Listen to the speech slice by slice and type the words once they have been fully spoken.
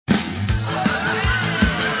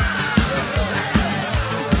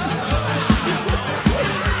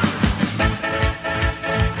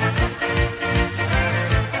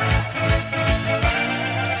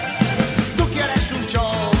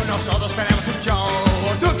un show,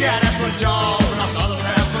 tú quieres un show, nosotros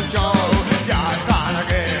queremos un show. Ya están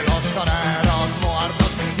aquí los toreros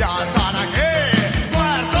muertos, ya están aquí,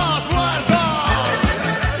 muertos, muertos.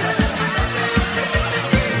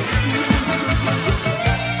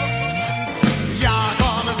 Ya ha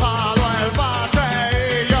comenzado el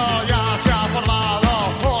paseillo, ya se ha formado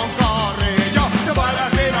un corrillo. Te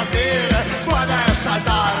puedes divertir, puedes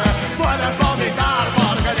saltar, puedes vomitar,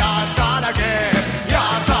 porque ya están aquí, ya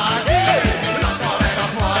están aquí. Los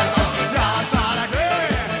toreros muertos, ya están aquí,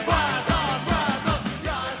 muertos, muertos,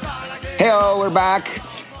 ya están aquí. Hey, we're back.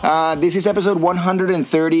 This is episode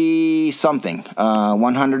 130 something.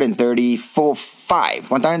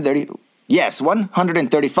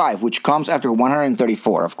 135, which comes after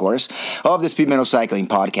 134, of course, of the Speed Metal Cycling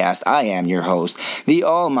Podcast. I am your host, the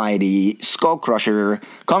almighty Skull Crusher,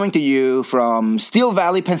 coming to you from Steel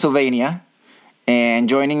Valley, Pennsylvania. And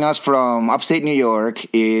joining us from upstate New York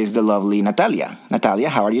is the lovely Natalia. Natalia,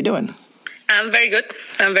 how are you doing? I'm very good.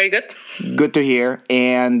 Good to hear.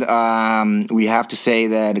 And we have to say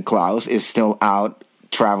that Klaus is still out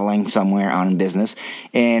traveling somewhere on business,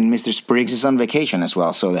 and Mr. Spriggs is on vacation as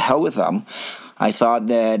well. So the hell with them. I thought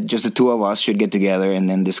that just the two of us should get together and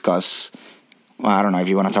then discuss. I don't know if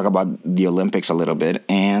you want to talk about the Olympics a little bit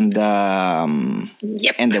and and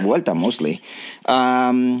the Vuelta mostly.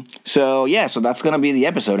 So that's going to be the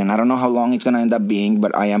episode, and I don't know how long it's going to end up being,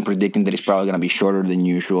 but I am predicting that it's probably going to be shorter than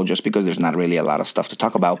usual just because there's not really a lot of stuff to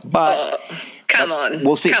talk about. But Come on.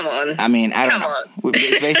 We'll see. Come on. I mean, I don't know.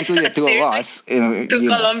 It's basically the two of us. Two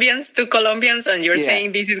Colombians, and you're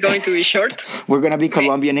saying this is going to be short? We're going to be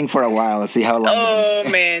Colombianing for a while. Let's see how long. Oh,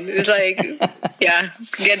 man. It's like,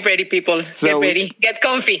 get ready, people. Get ready. Get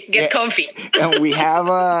comfy. And we have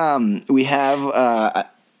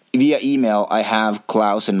via email, I have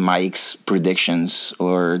Klaus and Mike's predictions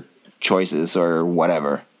or choices or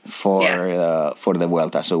whatever for the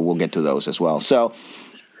Vuelta. So we'll get to those as well. So,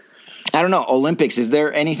 I don't know, Olympics. Is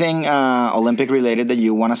there anything Olympic related that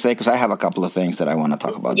you want to say? Because I have a couple of things that I want to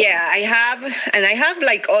talk about. Yeah, I have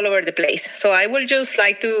like all over the place. So I will just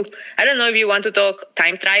like to, I don't know if you want to talk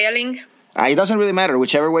time trialing. It doesn't really matter,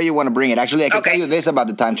 whichever way you want to bring it. Actually, I can tell you this about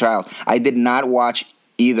the time trial. I did not watch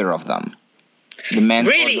either of them. The men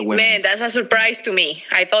really? or the women. Man, that's a surprise to me.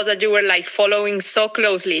 I thought that you were like following so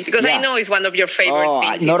closely because I know it's one of your favorite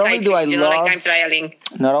things. Not only do I love like time trialing.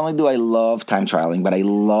 Not only do I love time trialing, but I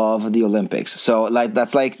love the Olympics. So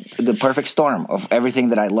that's like the perfect storm of everything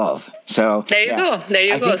that I love. So there you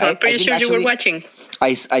go. So I'm pretty sure you were watching.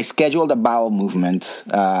 I scheduled a bowel movement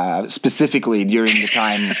specifically during the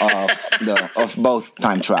time of both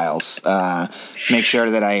time trials. Make sure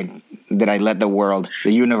that I let the world,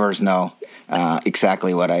 the universe know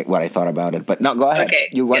exactly what I thought about it. But no, go ahead. Okay.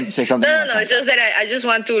 You want to say something? No. It's just that I just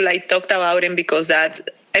want to like talk about him because that,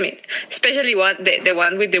 I mean, especially the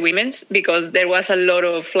one with the women's, because there was a lot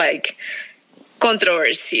of like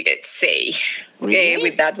controversy, let's say,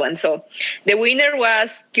 with that one. So the winner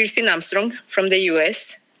was Kirsten Armstrong from the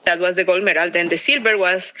US. That was the gold medal. Then the silver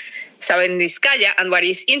was Sabalenskaya. And what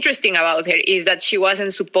is interesting about her is that she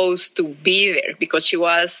wasn't supposed to be there because she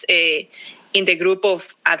was in the group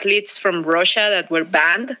of athletes from Russia that were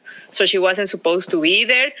banned. So she wasn't supposed to be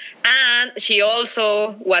there. And she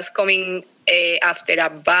also was coming after a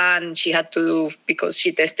ban she had to do because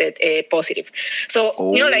she tested positive. So,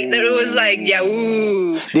 there was like,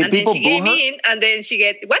 ooh. And then she came in and then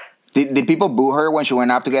she what? Did people boo her when she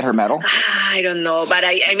went up to get her medal? I don't know, but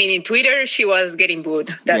I mean, in Twitter she was getting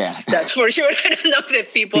booed. That's for sure. I don't know if the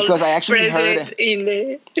people because I actually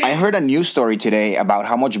I heard a news story today about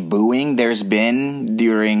how much booing there's been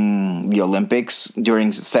during the Olympics,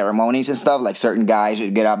 during ceremonies and stuff. Like certain guys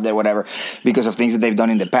would get up there, whatever, because of things that they've done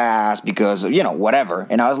in the past, because of, whatever.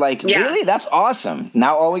 And I was like, really? That's awesome.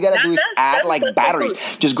 Now all we gotta do is add like batteries.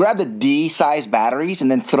 Cool. Just grab the D-size batteries and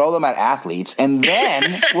then throw them at athletes, and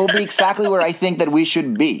then we'll be exactly where I think that we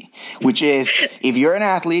should be, which is if you're an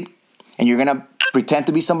athlete and you're going to pretend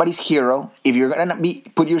to be somebody's hero, if you're going to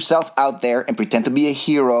put yourself out there and pretend to be a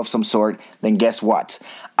hero of some sort, then guess what?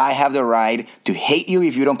 I have the right to hate you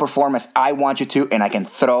if you don't perform as I want you to, and I can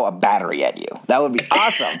throw a battery at you. That would be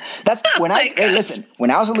awesome. That's when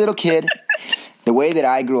when I was a little kid, the way that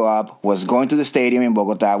I grew up was going to the stadium in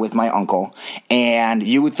Bogota with my uncle, and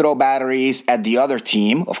you would throw batteries at the other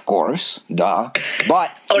team, of course, duh.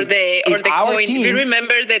 But the coin. Do you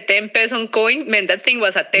remember the 10 peso coin? Man, that thing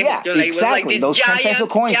was a 10. Yeah, exactly. It was like this those 10 peso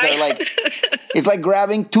coins. They're like it's like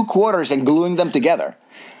grabbing two quarters and gluing them together.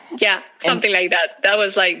 Yeah, something like that. That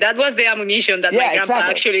was the ammunition that my grandpa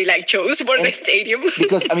actually chose for the stadium.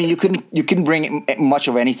 Because I mean, you couldn't bring much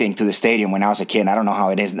of anything to the stadium when I was a kid. I don't know how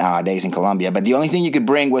it is nowadays in Colombia, but the only thing you could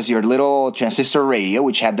bring was your little transistor radio,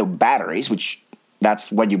 which had the batteries, which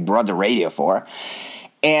that's what you brought the radio for.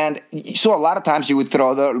 And so a lot of times you would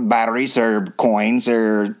throw the batteries or coins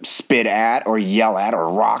or spit at or yell at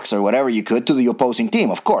or rocks or whatever you could to the opposing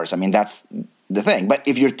team, of course. I mean, that's the thing. But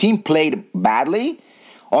if your team played badly,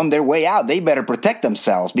 on their way out, they better protect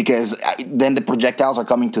themselves because then the projectiles are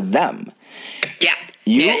coming to them. Yeah.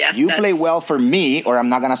 You play well for me, or I'm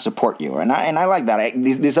not gonna support you, and I like that.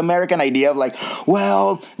 This American idea of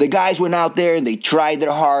well, the guys went out there and they tried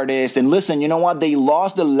their hardest, and listen, you know what? They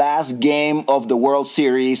lost the last game of the World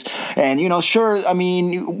Series, and sure, I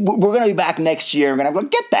mean, we're gonna be back next year. We're gonna go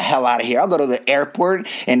get the hell out of here. I'll go to the airport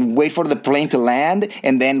and wait for the plane to land,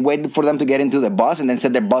 and then wait for them to get into the bus, and then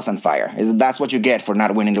set their bus on fire. That's what you get for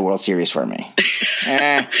not winning the World Series for me.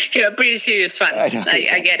 You're a pretty serious fan. I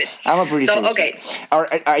get it. I'm a pretty serious fan.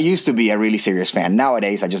 I used to be a really serious fan.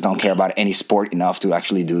 Nowadays, I just don't care about any sport enough to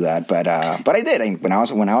actually do that. But I did. When I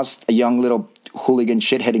was a young little hooligan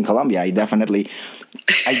shithead in Colombia, I definitely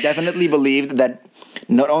believed that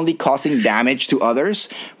not only causing damage to others,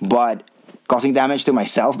 but causing damage to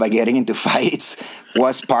myself by getting into fights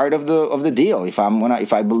was part of the deal. If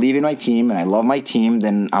I believe in my team and I love my team,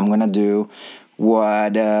 then I'm gonna do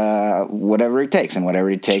whatever it takes, and whatever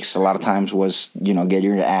it takes a lot of times was get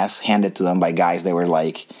your ass handed to them by guys that were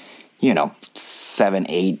 7,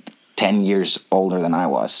 8, 10 years older than I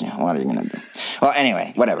was. What are you gonna do? Well,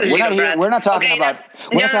 anyway, whatever. We're not talking about.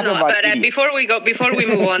 But before we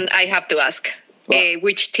move on, I have to ask.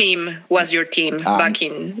 Which team was your team back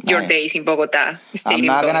in your days in Bogota Stadium?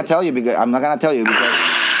 I'm not gonna tell you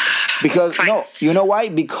because Fine. No, you know why?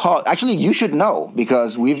 Because actually, you should know,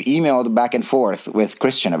 because we've emailed back and forth with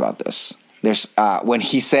Christian about this. There's when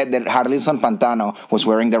he said that Harlinson Pantano was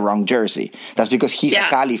wearing the wrong jersey. That's because he's a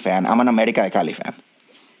Cali fan. I'm an América de Cali fan.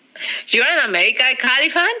 You're an América de Cali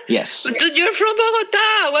fan? Yes. But dude, you're from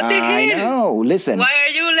Bogota. What the hell? I know. Listen. Why are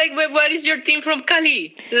you what is your team from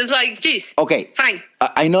Cali? It's geez. Okay. Fine.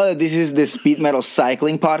 I know that this is the Speed Metal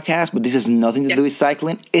Cycling podcast, but this has nothing to do with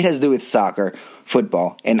cycling. It has to do with soccer,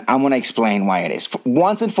 football, and I'm going to explain why it is.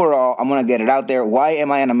 Once and for all, I'm going to get it out there. Why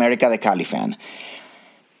am I an América de Cali fan?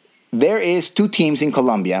 There is 2 teams in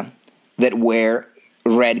Colombia that wear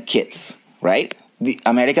red kits, right? The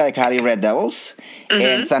América de Cali Red Devils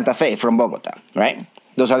and Santa Fe from Bogota, right?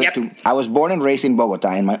 Those are the 2. I was born and raised in Bogota,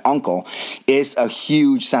 and my uncle is a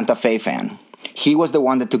huge Santa Fe fan. He was the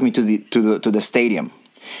one that took me to the stadium.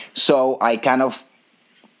 So I kind of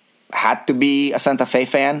had to be a Santa Fe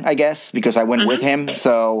fan, I guess, because I went with him.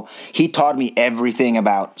 So he taught me everything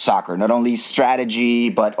about soccer, not only strategy,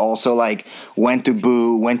 but also when to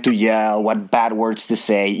boo, when to yell, what bad words to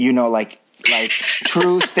say,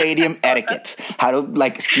 true stadium etiquette, how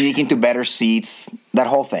to sneak into better seats, that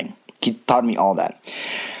whole thing. He taught me all that.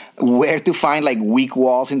 Where to find weak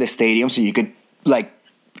walls in the stadium so you could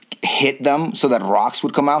hit them so that rocks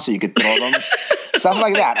would come out so you could throw them. Stuff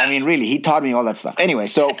like that. I mean, really, he taught me all that stuff. Anyway,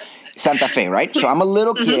 so Santa Fe, right? So I'm a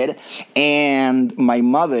little kid, and my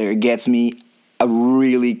mother gets me a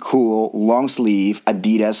really cool long sleeve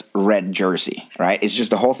Adidas red jersey, right? It's just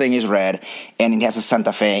the whole thing is red, and it has a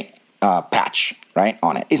Santa Fe patch, right,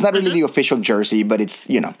 on it. It's not really the official jersey, but it's,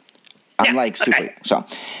 I'm super. Okay. So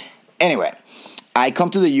anyway, I come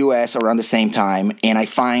to the U.S. around the same time, and I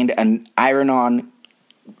find an iron-on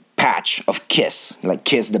patch of Kiss,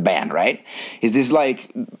 Kiss the band, right? Is this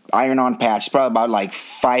iron-on patch, probably about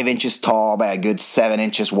 5 inches tall by a good 7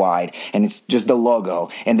 inches wide, and it's just the logo,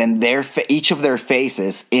 and then each of their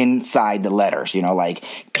faces inside the letters,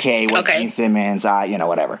 K was Gene Simmons,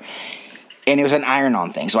 whatever. And it was an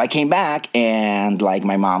iron-on thing. So I came back, and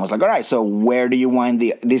my mom was all right, so where do you want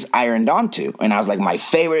this ironed on to? And I was my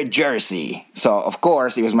favorite jersey. So of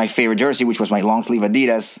course it was my favorite jersey, which was my long sleeve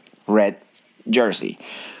Adidas red jersey.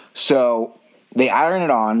 So they iron it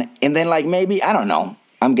on, and then maybe, I don't know,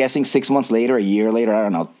 I'm guessing 6 months later, a year later, I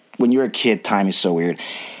don't know. When you're a kid, time is so weird.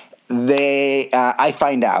 I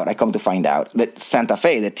come to find out that Santa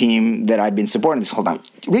Fe, the team that I've been supporting this whole time,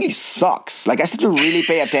 really sucks. I started to really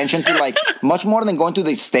pay attention to much more than going to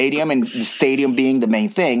the stadium and the stadium being the main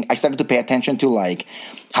thing. I started to pay attention to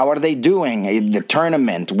how are they doing? The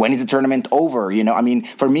tournament. When is the tournament over? I mean,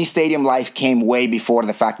 for me, stadium life came way before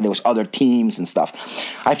the fact that there was other teams and stuff.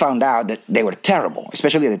 I found out that they were terrible,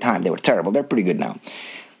 especially at the time. They were terrible. They're pretty good now.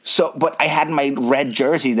 So, but I had my red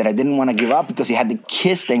jersey that I didn't want to give up because it had the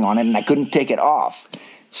Kiss thing on it, and I couldn't take it off.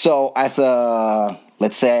 So,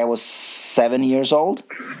 let's say I was 6 or 7 years old,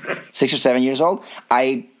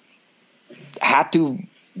 I had to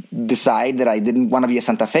decide that I didn't want to be a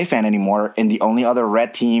Santa Fe fan anymore, and the only other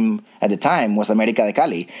red team at the time was América de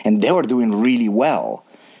Cali, and they were doing really well.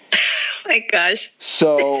 Oh my gosh.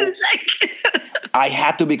 So Like I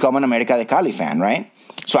had to become an América de Cali fan, right?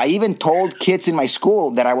 So I even told kids in my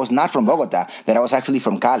school that I was not from Bogota, that I was actually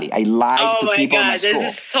from Cali. I lied to people in my school. This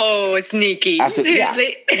is so sneaky.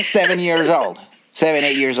 Seriously. 7 years old. 7,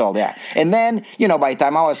 8 years old, yeah. And then, by the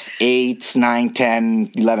time I was 8, 9,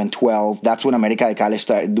 10, 11, 12, that's when América de Cali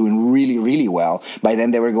started doing really, really well. By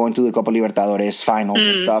then, they were going to the Copa Libertadores finals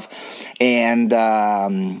and stuff. And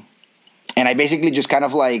I basically just kind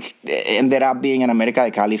of ended up being an América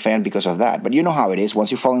de Cali fan because of that. But you know how it is.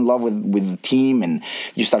 Once you fall in love with the team and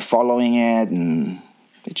you start following it, and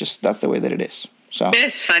that's the way that it is. So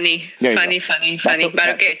it's funny. But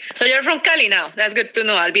okay. So you're from Cali now. That's good to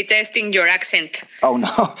know. I'll be testing your accent. Oh,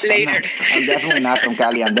 no. Later. I'm definitely not from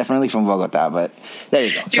Cali. I'm definitely from Bogota, but there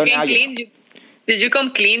you go. You came clean? Did you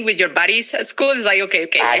come clean with your buddies at school? It's like, okay,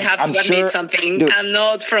 I have to admit something. Dude, I'm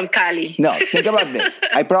not from Cali. No, think about this.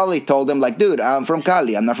 I probably told them, dude, I'm from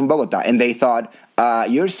Cali. I'm not from Bogota. And they thought,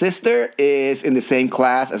 your sister is in the same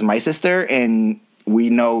class as my sister, and we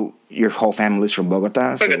know your whole family is from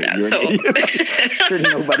Bogota. So sure,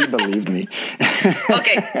 nobody believed me.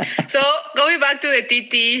 Okay, so going back to the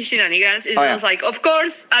TT shenanigans, it's just like, of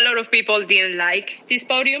course, a lot of people didn't like this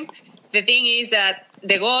podium. The thing is that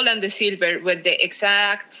the gold and the silver were the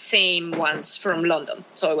exact same ones from London.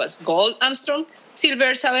 So it was gold Armstrong,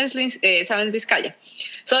 silver Sáenz Vizcaya.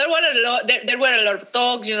 So there were a lot of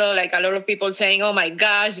talks, like a lot of people saying, oh my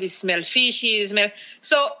gosh, this smells fishy,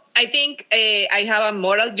 So I think I have a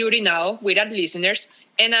moral duty now with our listeners,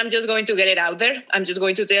 and I'm just going to get it out there. I'm just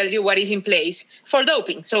going to tell you what is in place for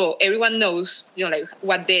doping. So everyone knows,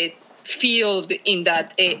 what the field in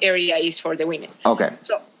that area is for the women. Okay.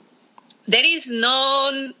 So there is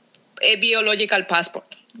no biological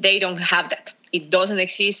passport. They don't have that. It doesn't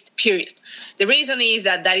exist, period. The reason is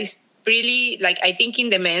that is really, I think in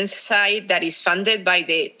the men's side, that is funded by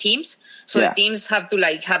the teams. So the teams have to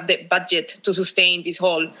have the budget to sustain this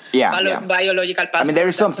whole biological passport. I mean, there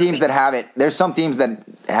are some teams that have it. There's some teams that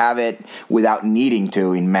have it without needing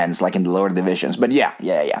to in men's, in the lower divisions. But yeah.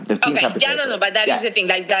 The teams have to but that is the thing.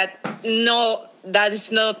 That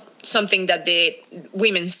is not something that the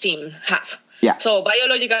women's team have. Yeah. So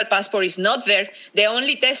biological passport is not there. The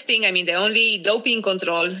only the only doping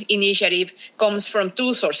control initiative comes from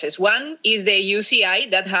two sources. One is the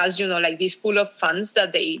UCI that has, this pool of funds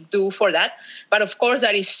that they do for that. But of course,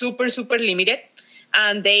 that is super, super limited.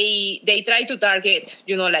 And they try to target,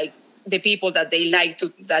 the people that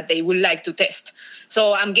they would like to test.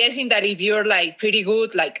 So I'm guessing that if you're pretty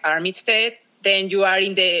good, like Armitstead, then you are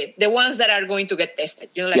in the ones that are going to get tested.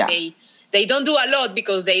 They don't do a lot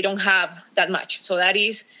because they don't have that much. So that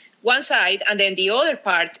is one side. And then the other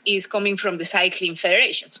part is coming from the cycling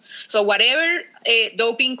federations. So whatever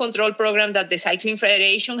doping control program that the cycling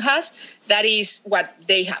federation has, that is what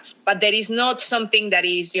they have. But there is not something that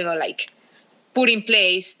is, put in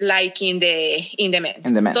place like in the men's.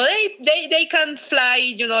 In the men's. So they can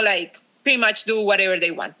fly, pretty much do whatever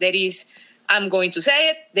they want. I'm going to say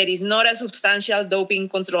it, there is not a substantial doping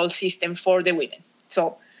control system for the women.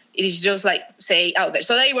 So it is just say out there.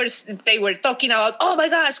 So they were talking about, oh my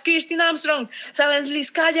gosh, Kirsten Armstrong, Sáenz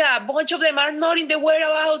Vizcaya, a bunch of them are not in the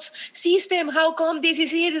whereabouts system. How come this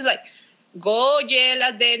is it? It's go yell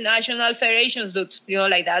at the national federations, dudes.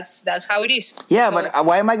 That's how it is. Yeah, so, but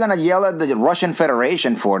why am I gonna yell at the Russian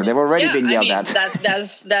Federation for? They've already been yelled at. That's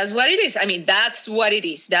what it is. That's what it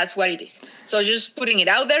is. That's what it is. So just putting it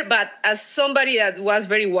out there. But as somebody that was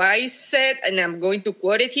very wise said, and I'm going to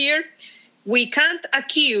quote it here, we can't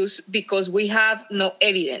accuse because we have no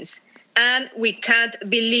evidence, and we can't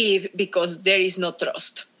believe because there is no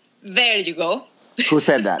trust. There you go. Who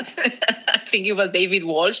said that? I think it was David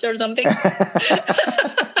Walsh or something.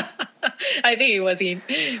 I think it was him.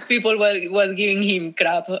 People was giving him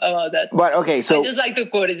crap about that. But okay, so I just like to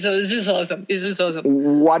quote it. So it's just awesome.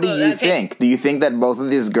 What do you think? Do you think that both of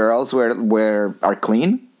these girls are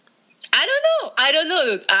clean? I don't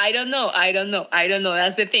know, dude. I don't know.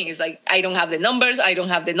 That's the thing. It's I don't have the numbers. I don't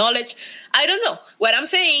have the knowledge. I don't know. What I'm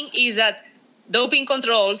saying is that doping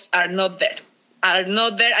controls are not there.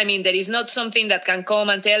 I mean, there is not something that can come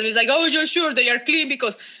and tell me, it's oh, you're sure they are clean,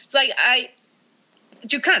 because it's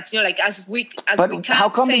you can't, as we can't. How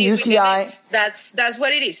come the UCI? That's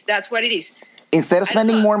what it is. That's what it is. Instead of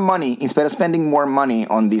spending more money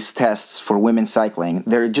on these tests for women's cycling,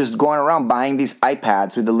 they're just going around buying these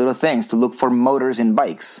iPads with the little things to look for motors in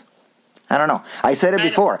bikes. I don't know. I said it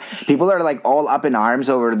before. People are like all up in arms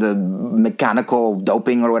over the mechanical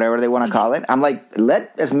doping or whatever they want to call it. I'm like,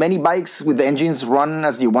 let as many bikes with the engines run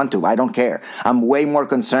as you want to. I don't care. I'm way more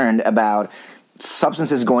concerned about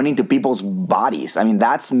substances going into people's bodies. I mean,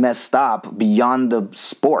 that's messed up beyond the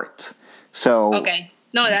sport. So okay.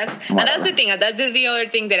 No, that's the thing. That's the other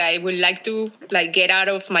thing that I would like to like get out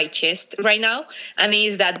of my chest right now, and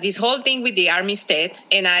is that this whole thing with the Armistead,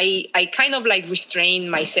 and I kind of like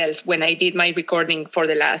restrained myself when I did my recording for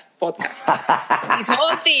the last podcast. This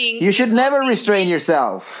whole thing. You should never restrain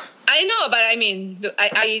yourself. I know, but I mean,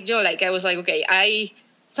 I you know, like I was like, okay,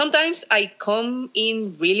 sometimes I come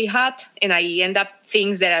in really hot and I end up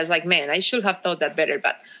things that I was like, man, I should have thought that better,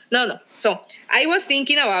 but no. So I was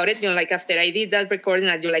thinking about it, you know, like after I did that recording,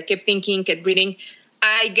 I like kept thinking, kept reading.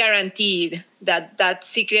 I guaranteed that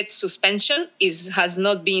secret suspension has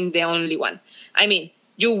not been the only one. I mean,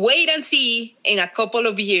 you wait and see in a couple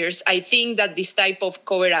of years. I think that this type of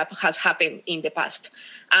cover up has happened in the past.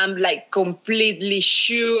 I'm like completely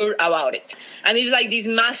sure about it. And it's like this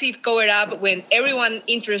massive cover up when everyone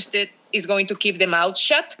interested is going to keep their mouth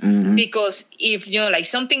shut. Because if, you know, like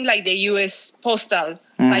something like the US Postal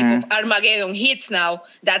type of Armageddon hits now,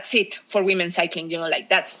 that's it for women's cycling, you know, like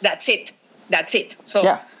that's it. So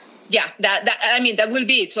that I mean, that will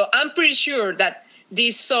be it. So I'm pretty sure that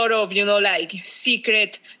this sort of, you know, like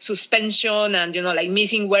secret suspension and, you know, like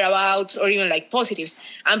missing whereabouts or even like positives,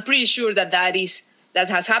 I'm pretty sure that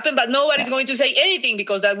has happened, but nobody's going to say anything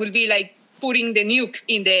because that will be like putting the nuke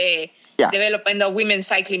in the development of women's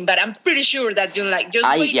cycling. But I'm pretty sure that, you know, like just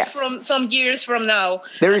wait from some years from now,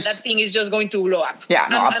 that thing is just going to blow up. Yeah,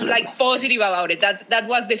 no, I'm like positive about it. That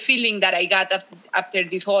was the feeling that I got after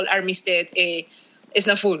this whole Armistead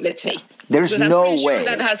snafu, let's say. There's because no I'm pretty way sure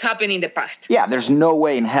that has happened in the past. Yeah, there's no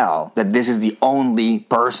way in hell that this is the only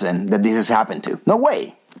person that this has happened to. No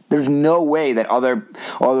way. There's no way that other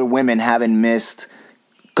women haven't missed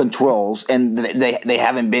controls and they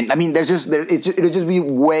haven't been. I mean, it'll just be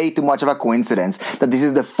way too much of a coincidence that this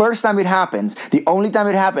is the first time it happens, the only time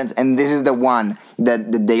it happens, and this is the one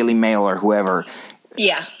that the Daily Mail or whoever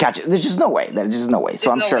catches. There's just no way.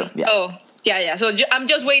 So I'm sure. Yeah. So I'm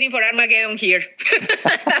just waiting for Armageddon here.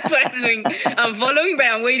 That's what I'm doing. I'm following, but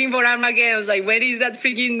I'm waiting for Armageddon. It's like, when is that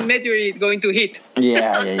freaking meteorite going to hit?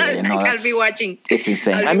 Yeah. No, I'll be watching. It's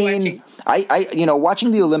insane. I mean, I you know,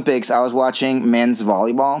 watching the Olympics, I was watching men's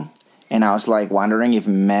volleyball, and I was like wondering if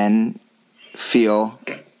men feel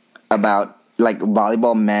about like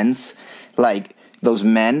volleyball men's, like those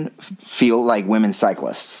men feel like women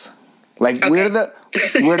cyclists. Like we're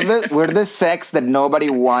the sex that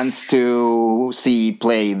nobody wants to see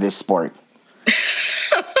play this sport.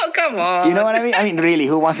 Oh, come on. You know what I mean? I mean, really,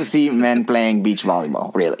 who wants to see men playing beach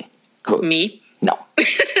volleyball? Really? Who? Me? No.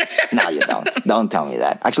 No, you don't. Don't tell me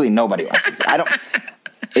that. Actually, nobody wants to see. I don't.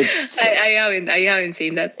 I haven't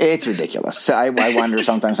seen that. It's ridiculous. So I wonder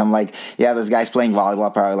sometimes. I'm like, yeah, those guys playing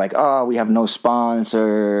volleyball probably like, oh, we have no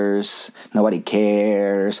sponsors. Nobody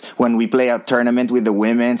cares. When we play a tournament with the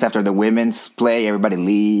women's, after the women's play, everybody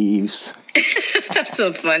leaves. That's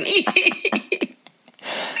so funny.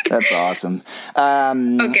 That's awesome.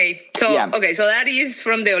 Okay, so that is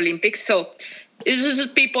from the Olympics. So it's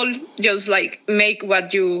just people just like make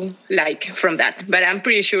what you like from that. But I'm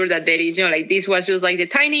pretty sure that there is, you know, like this was just like the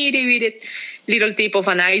tiny little tip of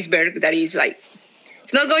an iceberg that is like,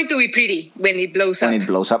 it's not going to be pretty when it blows up.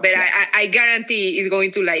 But I guarantee it's going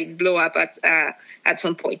to like blow up at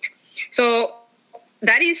some point. So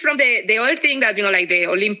that is from the other thing that, you know, like the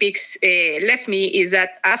Olympics left me is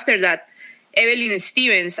that after that, Evelyn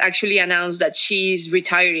Stevens actually announced that she's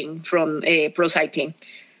retiring from pro cycling.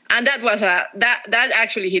 And that was that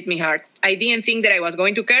actually hit me hard. I didn't think that I was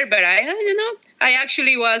going to care, but I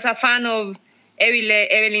actually was a fan of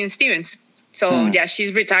Evelyn Stevens. So yeah,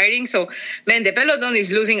 she's retiring. So man, the peloton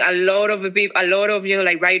is losing a lot of you know,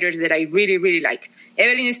 like riders that I really, really like.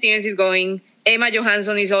 Evelyn Stevens is going. Emma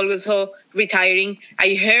Johansson is also retiring.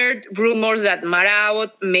 I heard rumors that Mara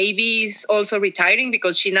Abbott maybe is also retiring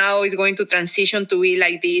because she now is going to transition to be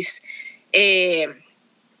like this.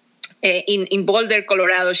 In Boulder,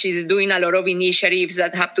 Colorado, she's doing a lot of initiatives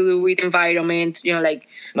that have to do with environment, you know, like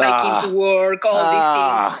biking to work, all these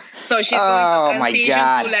things. So she's going to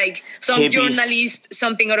transition to like some hippies. Journalist,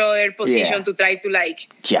 something or other position to try to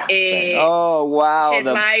like shed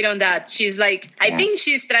light on that. She's like, I think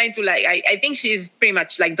she's trying to like, I think she's pretty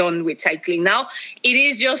much like done with cycling now. It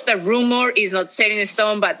is just a rumor, it's not set in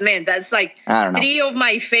stone, but man, that's like 3 of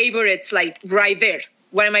my favorites, like right there.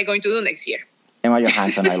 What am I going to do next year? Emma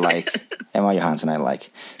Johansson, I like.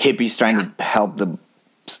 Hippies trying to help the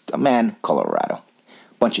man, Colorado.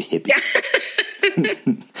 Bunch of hippies.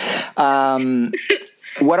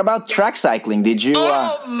 What about track cycling? Did you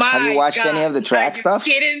have you watched any of the track stuff?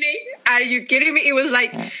 Are you kidding me? It was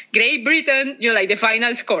like Great Britain, like the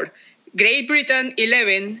final score. Great Britain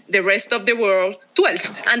 11, the rest of the world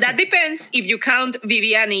 12. And that depends if you count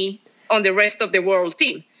Viviani on the rest of the world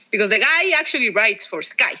team. Because the guy actually rides for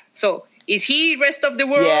Sky. So is he rest of the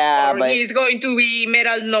world or he's going to be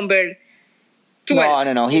medal number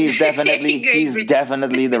 12? No. He's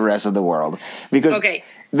definitely the rest of the world. Because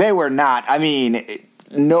they were not. I mean,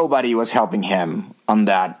 nobody was helping him on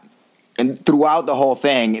that. And throughout the whole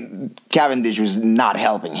thing, Cavendish was not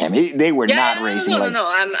helping him. They were not racing. No.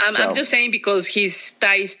 I'm just saying because his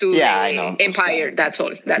ties to the empire. That's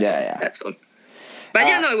all. That's all. But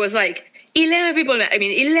it was like 11 people. I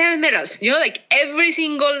mean, 11 medals. Like every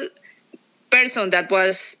single person that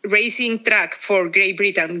was racing track for Great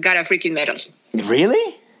Britain got a freaking medal.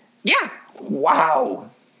 Really? Yeah.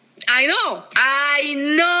 Wow. I know.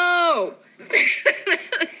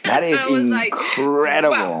 That is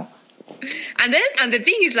incredible. Wow. And the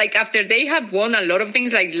thing is, like, after they have won a lot of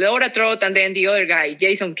things, like Laura Trott and then the other guy,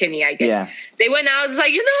 Jason Kenny, I guess, they went out, it's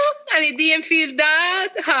like, and it didn't feel that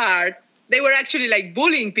hard. They were actually, like,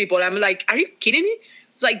 bullying people. I'm like, are you kidding me?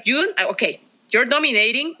 It's like, you're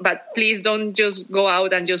dominating, but please don't just go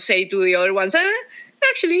out and just say to the other ones,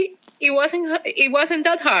 actually, it wasn't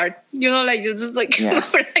that hard. Like, just like,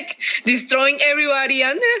 like destroying everybody.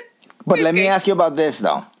 And But let me ask you about this,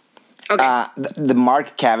 though. Okay. The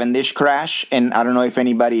Mark Cavendish crash, and I don't know if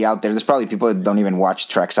anybody out there's probably people that don't even watch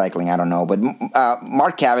track cycling, I don't know, but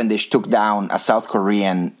Mark Cavendish took down a South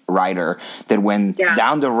Korean rider that went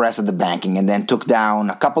down the rest of the banking and then took down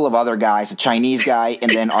a couple of other guys, a Chinese guy,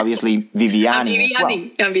 and then obviously Viviani as well.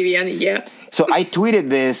 And Viviani, yeah. So I tweeted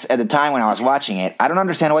this at the time when I was watching it. I don't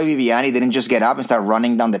understand why Viviani didn't just get up and start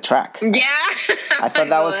running down the track. Yeah. I thought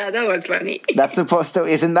that was funny. That's supposed to,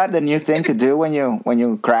 isn't that the new thing to do when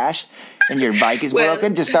you crash and your bike is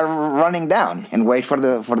broken? Just start running down and wait for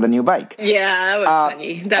the new bike. Yeah, that was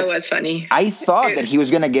funny. That was funny. I thought that he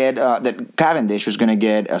was going to get, that Cavendish was going to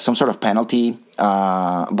get some sort of penalty,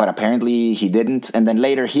 but apparently he didn't. And then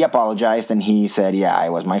later he apologized and he said, yeah,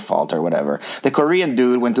 it was my fault or whatever. The Korean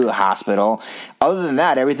dude went to the hospital. Other than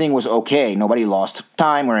that, everything was okay. Nobody lost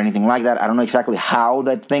time or anything like that. I don't know exactly how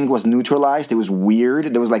that thing was neutralized. It was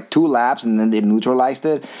weird. There was like 2 laps and then they neutralized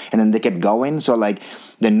it and then they kept going. So like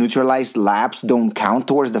the neutralized laps don't count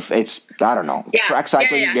towards I don't know. Yeah. Track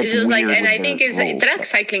cycling gets it's weird. Like, and I think track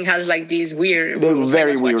cycling has like these weird They're rules.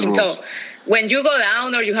 very weird rules. So when you go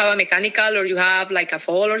down or you have a mechanical or you have like a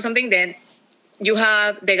fall or something, then you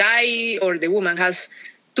have the guy or the woman has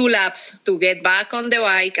 2 laps to get back on the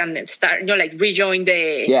bike and then start, like rejoin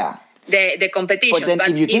the competition. But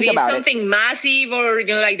if it's something massive or,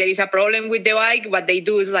 like there is a problem with the bike, what they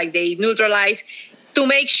do is like they neutralize to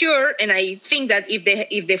make sure, and I think that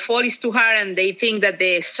if the fall is too hard and they think that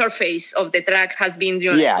the surface of the track has been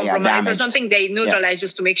compromised or something, they neutralize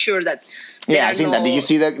just to make sure that I've seen that. Did you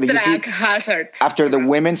see track hazards after the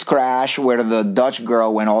women's crash where the Dutch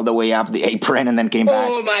girl went all the way up the apron and then came back?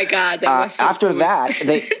 Oh my God! That was so after cool. that,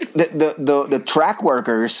 the track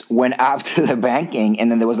workers went up to the banking and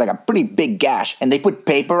then there was like a pretty big gash and they put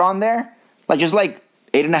paper on there, just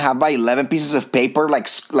 8.5 by 11 pieces of paper, like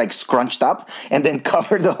scrunched up, and then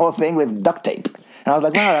covered the whole thing with duct tape. And I was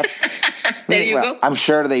like, wow, that's... There you go. I'm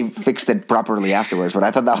sure they fixed it properly afterwards, but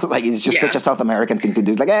I thought that was it's just such a South American thing to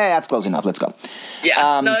do. It's like, hey, that's close enough. Let's go.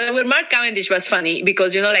 Yeah. With Mark Cavendish was funny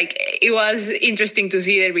because, it was interesting to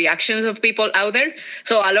see the reactions of people out there.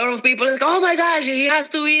 So a lot of people like, oh my gosh, he has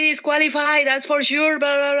to be disqualified. That's for sure,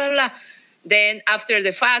 blah, blah, blah, blah. Then after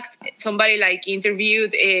the fact, somebody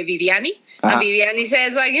interviewed Viviani. And Viviani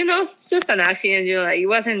says, it's just an accident. It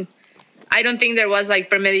wasn't. I don't think there was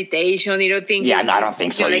premeditation. I don't think. I don't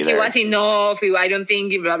think so either. It was enough. I don't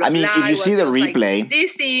think. Blah blah. I mean, blah. if you see the replay,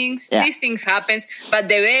 these things happens. But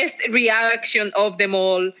the best reaction of them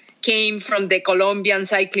all came from the Colombian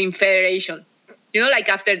Cycling Federation.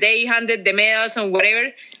 After they handed the medals and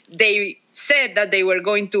whatever, they said that they were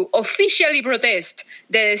going to officially protest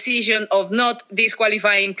the decision of not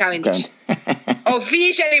disqualifying Cavendish. Okay.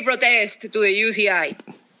 Officially protest to the UCI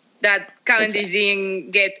that Cavendish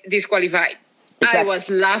didn't get disqualified. Exactly. I was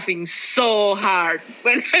laughing so hard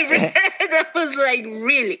when I read it. I was like,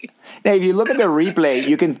 really? Now, if you look at the replay,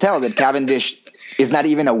 you can tell that Cavendish is not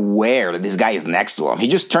even aware that this guy is next to him. He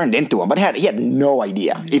just turned into him, but he had no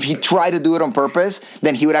idea. If he tried to do it on purpose,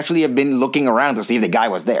 then he would actually have been looking around to see if the guy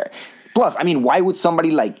was there. Plus, I mean, why would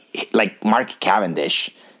somebody like Mark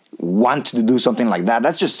Cavendish want to do something like that.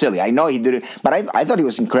 That's just silly. I know he did it, but I thought he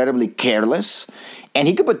was incredibly careless. And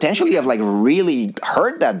he could potentially have, like, really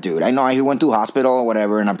hurt that dude. I know he went to hospital or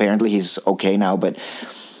whatever, and apparently he's okay now, but...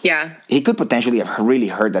 Yeah. He could potentially have really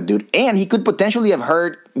hurt that dude. And he could potentially have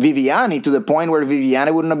hurt Viviani to the point where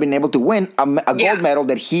Viviani wouldn't have been able to win a gold medal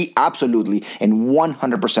that he absolutely and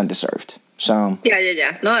 100% deserved. So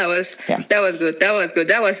Yeah. No, that was good.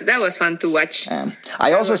 That was fun to watch.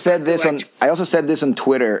 I also said this on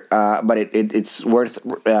Twitter, but it's worth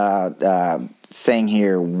saying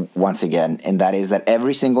here once again, and that is that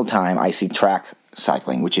every single time I see track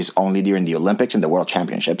cycling, which is only during the Olympics and the World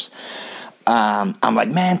Championships, I'm like,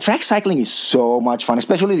 man, track cycling is so much fun,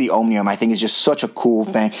 especially the Omnium. I think it's just such a cool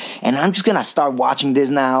thing. And I'm just going to start watching this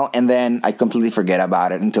now. And then I completely forget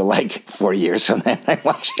about it until like 4 years from then I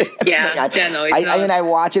watch it. I mean, I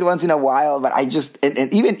watch it once in a while, but I just,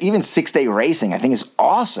 and even 6-day racing, I think is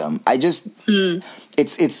awesome. I just,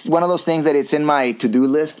 it's one of those things that it's in my to-do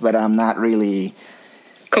list, but I'm not really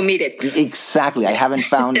committed. Exactly. I haven't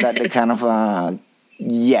found that the kind of,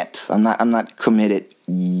 yet. I'm not committed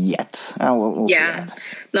yet. We'll see what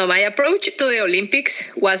happens. No, my approach to the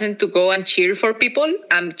Olympics wasn't to go and cheer for people.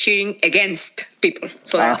 I'm cheering against people.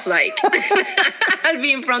 So that's like, I'll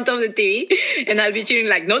be in front of the TV and I'll be cheering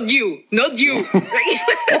like, not you.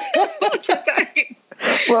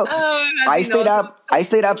 Well, I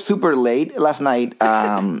stayed up super late last night.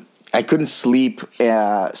 I couldn't sleep,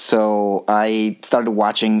 so I started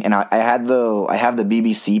watching, and I have the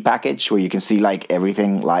BBC package where you can see like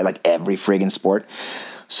everything live, like every friggin' sport.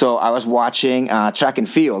 So I was watching track and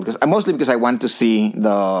field because I wanted to see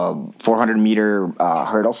the 400-meter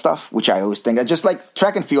hurdle stuff, which I always think just like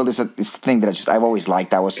track and field is a thing that I've always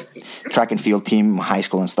liked. I was track and field team in high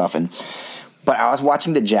school and stuff, but I was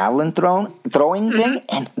watching the javelin throwing thing,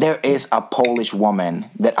 and there is a Polish woman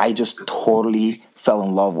that I just totally fell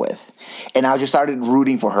in love with, and I just started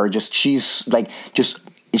rooting for her. She's like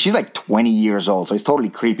 20 years old, so it's totally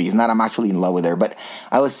creepy. It's not I'm actually in love with her, but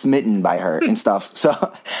I was smitten by her and stuff. So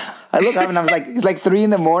I look up and I was like, it's like 3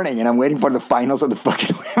 a.m, and I'm waiting for the finals of the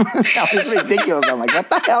fucking women. That was ridiculous. I'm like,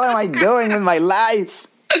 what the hell am I doing with my life?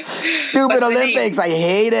 Stupid Olympics. I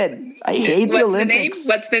hate it. I hate the Olympics.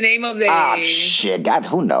 What's the name of the... shit. God,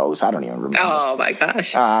 who knows? I don't even remember. Oh, my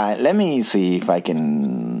gosh. Let me see if I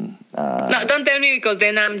can... no, don't tell me because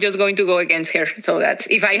then I'm just going to go against her. So that's...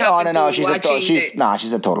 If I happen to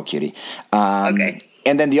she's a total cutie. Okay.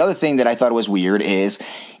 And then the other thing that I thought was weird is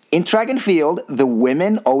in track and field, the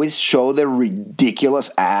women always show their ridiculous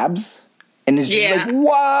abs. And it's just like,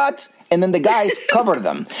 what? And then the guys cover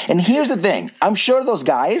them. And here's the thing. I'm sure those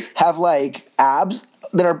guys have like abs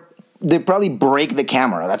that they probably break the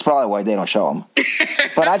camera. That's probably why they don't show them.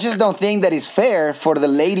 But I just don't think that is fair for the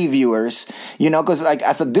lady viewers, because like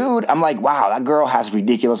as a dude, I'm like, wow, that girl has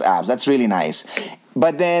ridiculous abs. That's really nice.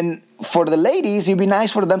 But then for the ladies, it'd be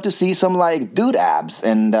nice for them to see some like dude abs.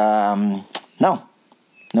 And no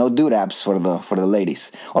dude abs for the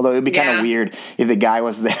ladies. Although it'd be kind of weird if the guy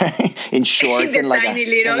was there in shorts and like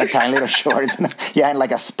a tiny little shorts. And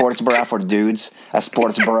like a sports bra for dudes, a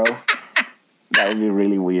sports bro. That would be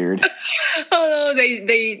really weird. Oh no,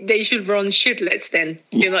 they should run shirtless then.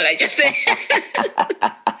 Like just that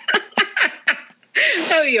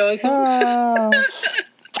would be awesome.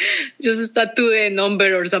 Just tattoo a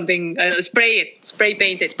number or something. Spray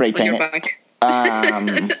paint it on your back.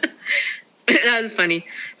 That's funny.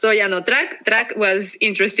 So track was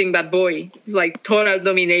interesting, but boy, it's like total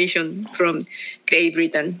domination from Great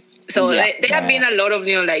Britain. So there have been a lot of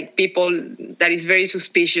like people that is very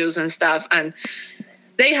suspicious and stuff, and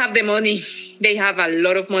they have the money. They have a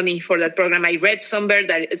lot of money for that program. I read somewhere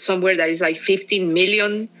that is like 15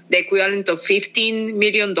 million, the equivalent of $15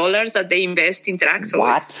 million that they invest in track. So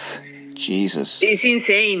what? Jesus. It's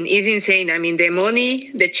insane. It's insane. I mean, the money,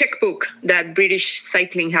 the checkbook that British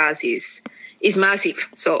cycling has is massive.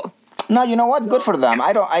 So. No, you know what? Good for them.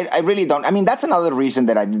 I really don't. I mean, that's another reason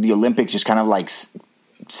that the Olympics just kind of like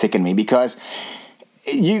sicken me, because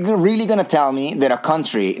you're really going to tell me that a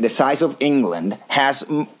country the size of England has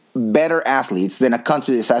better athletes than a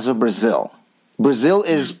country the size of Brazil. Brazil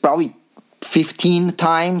is probably 15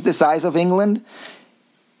 times the size of England.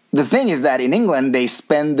 The thing is that in England, they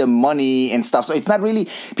spend the money and stuff. So it's not really,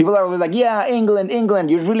 people are always like, yeah, England.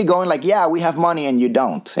 You're really going like, yeah, we have money and you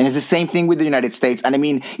don't. And it's the same thing with the United States. And I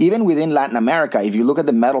mean, even within Latin America, if you look at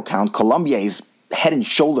the medal count, Colombia is head and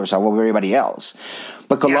shoulders above everybody else.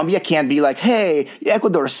 But Colombia can't be like, hey,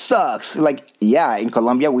 Ecuador sucks. Like, yeah, in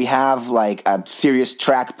Colombia, we have like a serious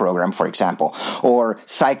track program, for example. Or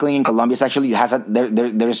cycling in Colombia is actually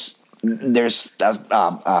there's there's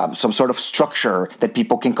some sort of structure that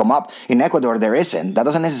people can come up. In Ecuador, there isn't. That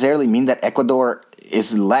doesn't necessarily mean that Ecuador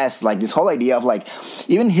is less. Like this whole idea of like,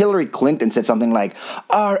 even Hillary Clinton said something like,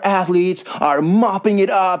 our athletes are mopping it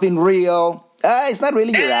up in Rio. It's not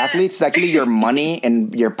really your athletes, it's actually your money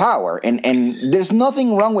and your power. And there's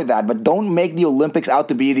nothing wrong with that, but don't make the Olympics out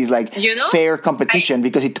to be these like fair competition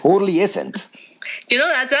because it totally isn't.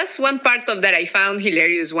 That's one part of that I found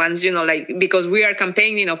hilarious once, like, because we are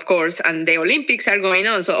campaigning, of course, and the Olympics are going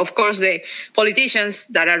on. So, of course, the politicians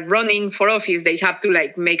that are running for office, they have to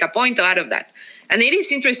like make a point out of that. And it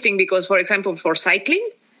is interesting because, for example, for cycling,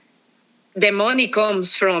 the money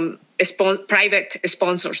comes from private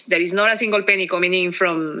sponsors. There is not a single penny coming in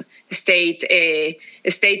from state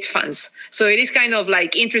funds. So it is kind of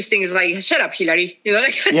like interesting. It's like, shut up, Hillary.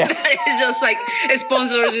 It's just like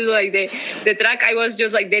sponsors, like the track. I was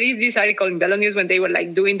just like, there is this article in Velo News when they were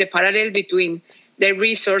like doing the parallel between the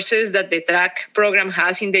resources that the track program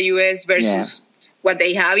has in the US versus what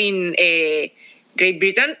they have in Great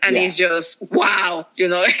Britain, and it's just wow,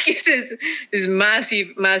 it's this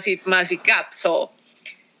massive gap. So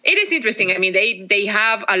it is interesting. I mean, they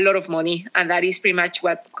have a lot of money, and that is pretty much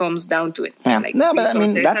what comes down to it. Yeah. Like no, but I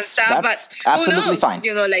mean that's but absolutely who knows? fine.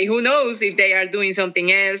 Like who knows if they are doing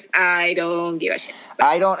something else? I don't give a shit.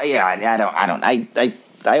 I don't.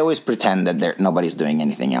 I always pretend that nobody's doing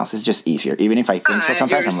anything else. It's just easier, even if I think so.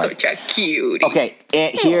 Sometimes I'm like, such a cutie. Okay,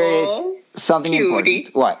 here is something important.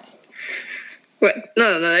 What? What?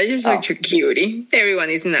 No, you're such a cutie. Everyone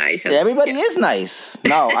is nice. Everybody is nice.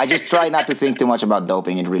 No, I just try not to think too much about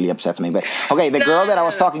doping. It really upsets me. But okay, the girl that I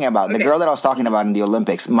was talking about in the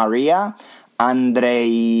Olympics, Maria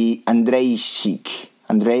Andrejczyk.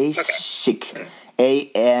 Andrejczyk.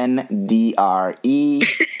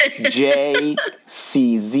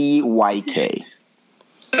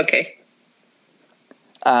 Okay.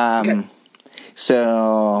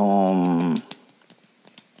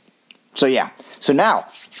 So yeah. So now,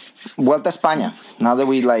 Vuelta a España. Now that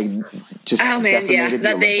we like just that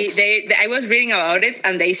they I was reading about it,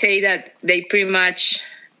 and they say that they pretty much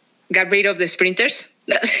got rid of the sprinters.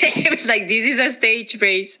 It's like, this is a stage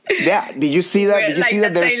race. Yeah. Did you see that? Did you see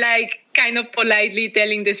that? That's like kind of politely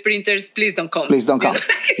telling the sprinters, please don't come. Please don't come.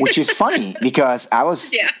 Which is funny because I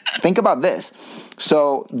was think about this.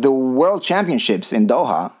 So the World Championships in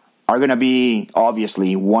Doha are going to be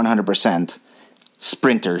obviously 100%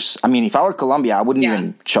 sprinters. I mean, if I were Colombia, I wouldn't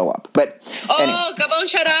even show up. But anyway. Come on,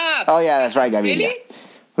 shut up. Oh yeah, that's right, Gaviria. Really?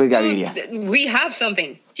 With Gaviria. We have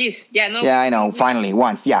something. Jeez. Yeah, no. Yeah, I know. Finally,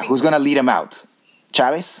 once. Yeah, who's gonna lead him out?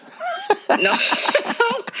 Chavez? No.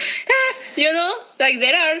 Like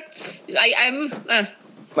there are. I'm.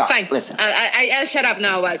 Well, fine. Listen. I'll shut up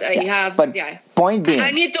now. But I have. But point being,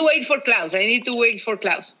 I need to wait for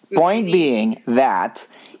Klaus. Point being that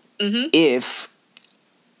if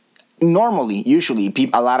normally, usually,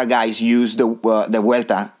 a lot of guys use the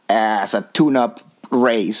Vuelta as a tune-up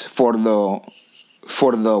race for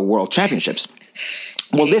the World Championships.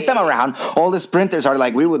 Well, this time around, all the sprinters are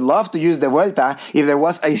like, we would love to use the Vuelta if there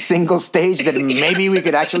was a single stage that maybe we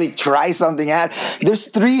could actually try something at. There's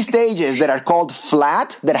 3 stages that are called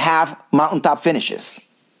flat that have mountaintop finishes.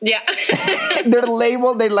 Yeah. They're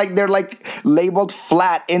labeled labeled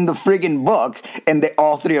flat in the friggin' book, and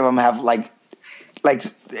all 3 of them have like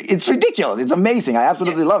it's ridiculous. It's amazing. I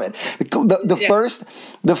absolutely love it.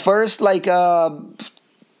 The first like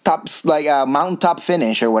mountaintop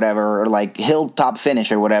finish or whatever, or like hilltop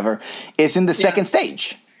finish or whatever, is in the second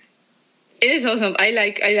stage. It is awesome. I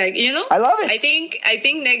like. I love it. I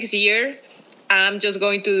think next year I'm just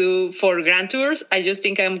going to do, for Grand Tours, I just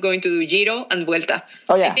think I'm going to do Giro and Vuelta.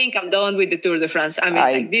 Oh, yeah. I think I'm done with the Tour de France. I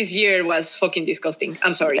mean, this year was fucking disgusting.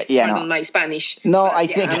 I'm sorry. Pardon my Spanish. No, I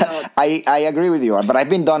think I agree with you, but I've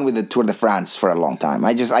been done with the Tour de France for a long time.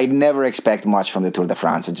 I never expect much from the Tour de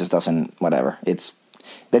France. It just doesn't, whatever. It's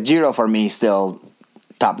the Giro for me still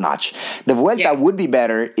top notch. The Vuelta would be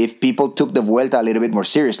better if people took the Vuelta a little bit more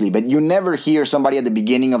seriously, but you never hear somebody at the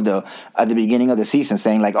beginning of the season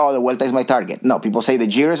saying like, "Oh, the Vuelta is my target." No, people say the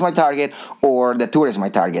Giro is my target or the Tour is my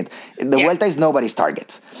target. The Vuelta is nobody's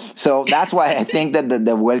target. So that's why I think that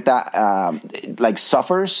the Vuelta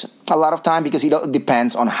suffers a lot of time, because it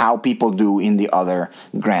depends on how people do in the other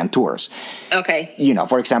Grand Tours. Okay.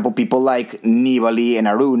 For example, people like Nibali and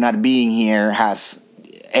Aru not being here has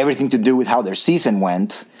everything to do with how their season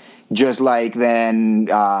went, just like then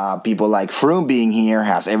people like Froome being here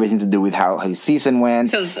has everything to do with how his season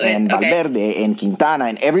went, and Valverde and Quintana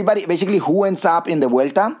and everybody, basically who ends up in the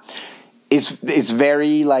Vuelta is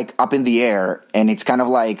very like up in the air, and it's kind of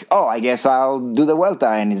like, oh, I guess I'll do the Vuelta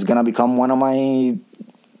and it's gonna become one of my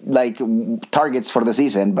targets for the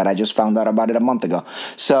season, but I just found out about it a month ago.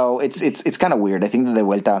 So it's kind of weird. I think that the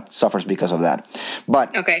Vuelta suffers because of that.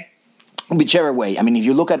 But okay, whichever way, I mean, if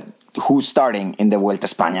you look at who's starting in the Vuelta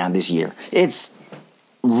España this year, it's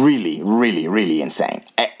really, really, really insane.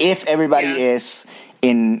 If everybody is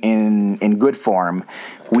in good form,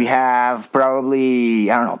 we have probably,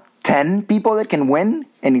 I don't know, 10 people that can win,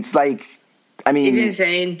 and it's like, I mean, it's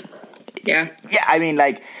insane. Yeah, I mean,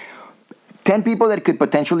 like 10 people that could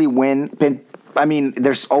potentially win. I mean,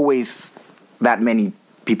 there's always that many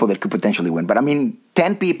people that could potentially win, but I mean,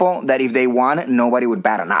 10 people that if they won, nobody would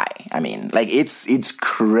bat an eye. I mean, like it's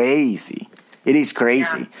crazy. It is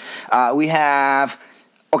crazy. Yeah. We have.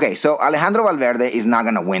 Okay, so Alejandro Valverde is not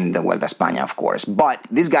going to win the Vuelta España, of course, but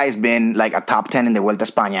this guy's been like a top 10 in the Vuelta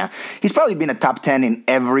España. He's probably been a top 10 in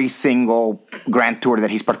every single Grand Tour that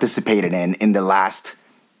he's participated in the last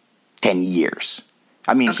 10 years.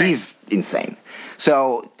 I mean, he's insane.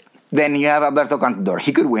 So then you have Alberto Contador.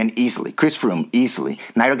 He could win easily. Chris Froome, easily.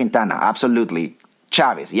 Nairo Quintana, absolutely.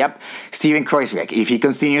 Chavez, yep. Steven Kruijswijk, if he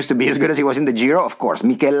continues to be as good as he was in the Giro, of course.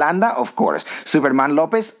 Mikel Landa, of course. Superman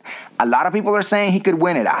Lopez, a lot of people are saying he could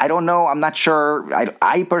win it. I don't know. I'm not sure.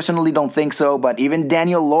 I personally don't think so. But even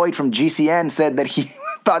Daniel Lloyd from GCN said that he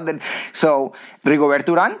thought that. So,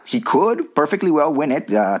 Rigoberto Urán, he could perfectly well win it.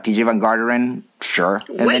 TJ Van Garderen, sure.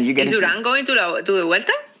 And then you get is Urán going to the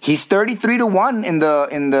Vuelta? He's 33-1 in the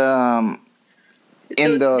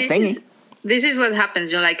thingy. This is what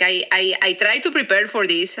happens, like I try to prepare for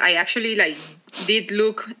this. I actually did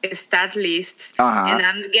look start lists, and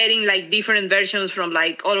I'm getting different versions from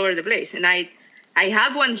all over the place. And I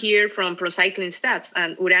have one here from Pro Cycling Stats,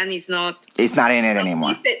 and Urán is not. It's not in it anymore.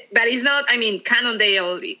 Listed, but it's not. I mean,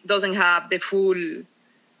 Cannondale doesn't have the full.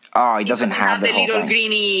 Oh, it doesn't have the little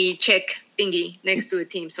greeny check thingy next to the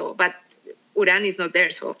team. So, but Urán is not there.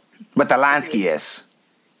 So. But Talansky is.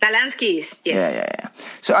 Talansky is, yes. Yeah.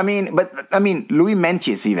 So, Louis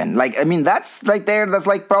Meintjes even. That's right there. That's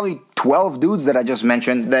probably 12 dudes that I just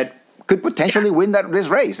mentioned that could potentially win this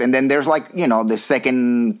race. And then there's the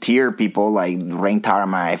second tier people like Rein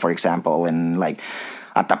Taramay, for example, and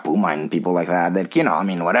Atapuma and people like that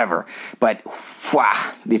whatever. But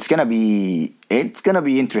it's going to be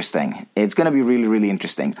interesting. It's going to be really, really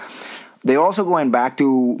interesting. They're also going back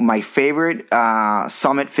to my favorite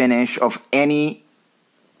summit finish of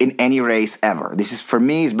in any race ever. This is, for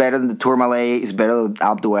me, is better than the Tourmalet, it's better than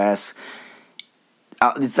Alpe d'Huez.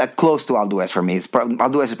 It's close to Alpe d'Huez for me.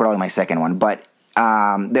 Alpe d'Huez is probably my second one, but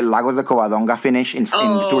the Lagos de Covadonga finish in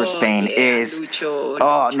the Tour of Spain is... Lucho,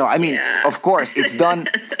 of course, it's done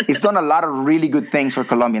a lot of really good things for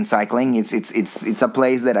Colombian cycling. It's a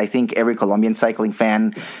place that I think every Colombian cycling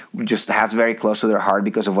fan just has very close to their heart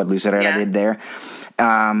because of what Luis Herrera did there.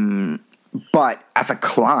 But as a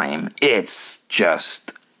climb, it's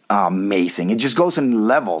just... amazing. It just goes in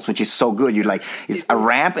levels, which is so good. You're it's a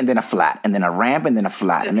ramp and then a flat, and then a ramp and then a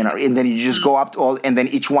flat, and then you just go up to all, and then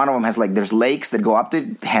each one of them has there's lakes that go up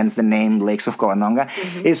to, hence the name Lakes of Covadonga.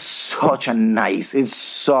 It's such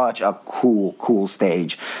a cool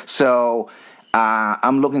stage. So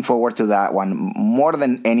I'm looking forward to that one more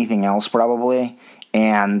than anything else probably,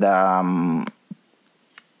 and I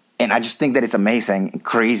just think that it's amazing,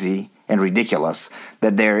 crazy, and ridiculous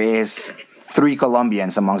that there is 3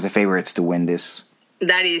 Colombians amongst the favorites to win this.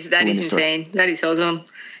 That is insane. That is awesome.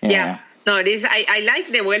 Yeah. No, it is. I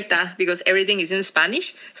like the Vuelta because everything is in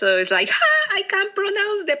Spanish. So it's I can't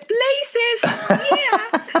pronounce the places.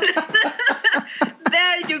 Yeah.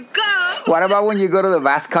 There you go. What about when you go to the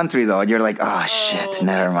Basque Country, though? You're shit,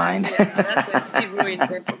 never mind. Yeah, that's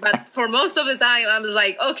ruined. But for most of the time, I was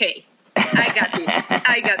okay, I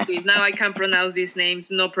got this. Now I can pronounce these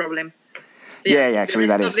names, no problem. So actually,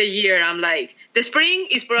 that is. The year, I'm the spring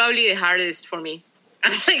is probably the hardest for me.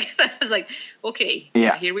 I was okay,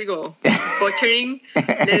 here we go. Butchering.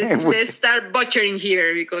 Let's start butchering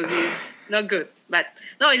here because it's not good. But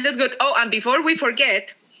no, it looks good. Oh, and before we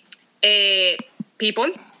forget,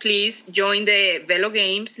 people, please join the Velo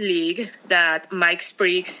Games League that Mike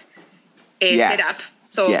Spriggs set up.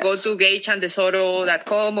 So go to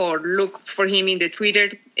gageandtesoro.com or look for him in the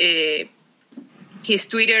Twitter. His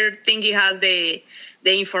Twitter thing, he has the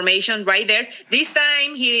information right there. This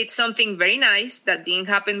time he did something very nice that didn't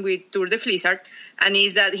happen with Tour de Flizzard, and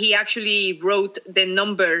is that he actually wrote the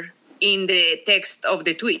number in the text of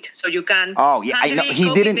the tweet, so you can he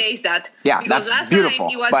didn't paste that. Yeah, because that's last beautiful.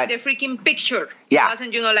 time it was the freaking picture. Yeah, it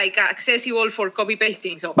wasn't accessible for copy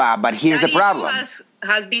pasting. So but here's the problem.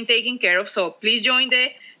 Has been taken care of. So please join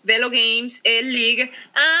Velo Games, El League,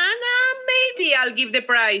 and maybe I'll give the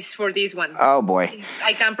prize for this one. Oh boy. If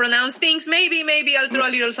I can pronounce things. Maybe I'll throw a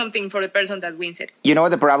little something for the person that wins it. You know what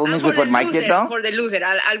the problem is with what Mike did, though? For the loser,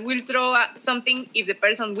 I will throw something if the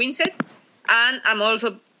person wins it, and I'm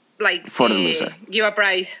also like for the loser, give a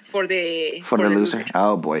prize for the loser.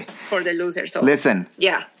 Oh boy, for the loser. So listen,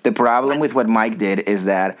 yeah. The problem with what Mike did is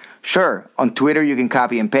that sure, on Twitter you can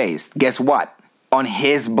copy and paste. Guess what? On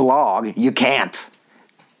his blog you can't.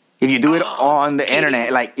 If you do it on the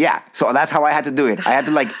internet, like so that's how I had to do it. I had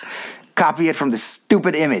to like copy it from the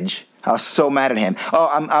stupid image. I was so mad at him. Oh,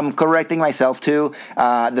 I'm correcting myself too.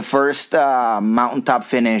 The first mountaintop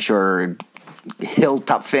finish or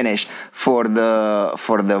hilltop finish for the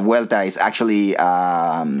Vuelta is actually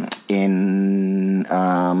in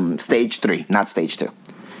stage 3, not stage 2.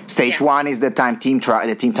 Stage 1 is the team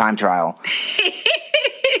time trial.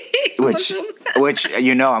 which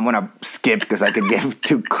I'm gonna skip because I could give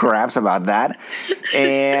two craps about that.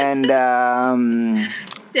 And the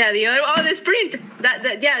other the sprint.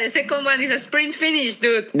 The second one is a sprint finish,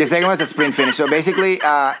 dude. The second one is a sprint finish. So basically,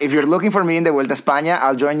 if you're looking for me in the Vuelta a España,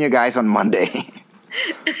 I'll join you guys on Monday.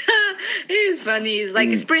 It's funny. It's like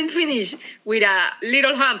a sprint finish with a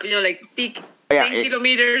little hump. Like 10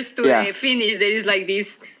 kilometers to the finish. There is like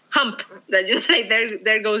this hump that just like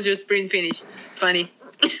there goes your sprint finish. Funny.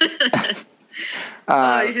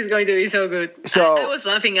 This is going to be so good. So I was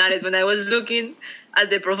laughing at it when I was looking at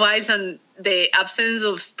the profiles and the absence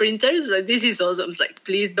of sprinters. Like, this is awesome. It's like,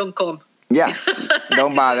 please don't come. Yeah,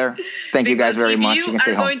 don't bother. Thank you guys very much. You can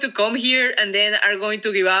stay home. Going to come here and then are going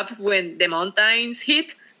to give up when the mountains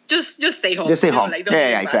hit. Just stay home. Just stay home. Like,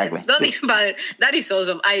 exactly. Don't even bother. That is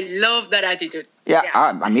awesome. I love that attitude. Yeah.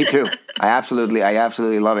 Me too. I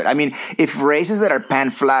absolutely love it. I mean, if races that are pan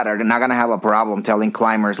flat are not gonna have a problem telling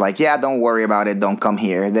climbers like, don't worry about it, don't come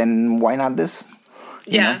here, then why not this?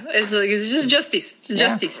 It's just justice. It's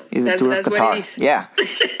justice. That's what it is. Yeah.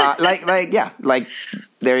 Like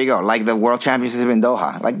there you go. Like the World Championship in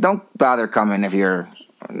Doha. Like, don't bother coming if you're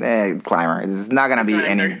a climber. It's not gonna be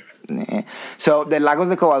any. So the Lagos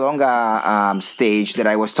de Covadonga stage that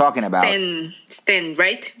I was talking about. It's 10,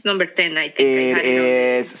 right? It's number 10, I think. It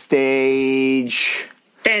is stage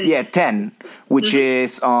 10. Yeah, 10, which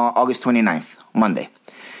is August 29th, Monday.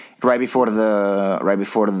 Right before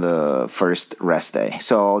the first rest day.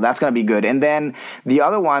 So that's gonna be good. And then the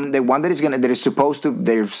other one, the one they're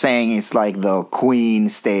saying is like the Queen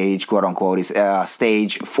stage, quote unquote, is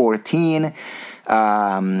stage 14.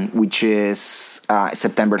 Which is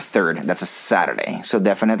September 3rd. That's a Saturday. So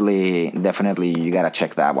definitely you gotta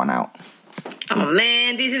check that one out. Oh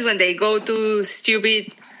man, this is when they go to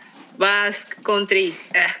stupid Basque country.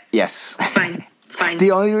 Yes. Fine.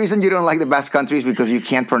 The only reason you don't like the Basque country is because you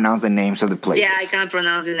can't pronounce the names of the places. Yeah, I can't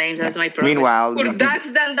pronounce the names. That's my problem. Meanwhile,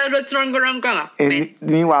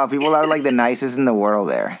 people are like the nicest in the world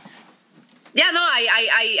there. Yeah, no,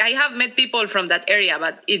 I have met people from that area,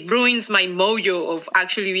 but it ruins my mojo of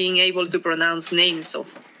actually being able to pronounce names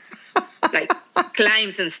of like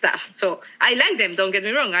climbs and stuff. So I like them, don't get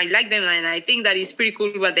me wrong. I like them, and I think that is pretty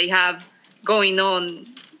cool what they have going on,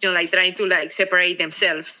 like trying to like separate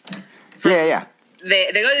themselves. Yeah.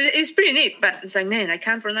 It's pretty neat, but it's like, man, I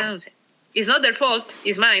can't pronounce it. It's not their fault,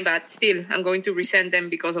 it's mine, but still, I'm going to resent them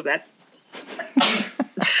because of that.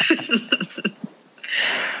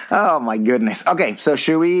 Oh my goodness. Okay, so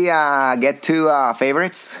should we get to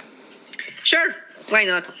favorites? Sure, why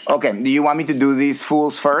not? Okay, do you want me to do these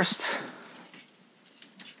fools first?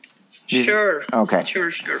 Sure. Okay.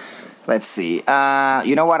 Sure. Let's see.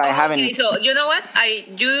 You know what? I haven't. Okay, so you know what?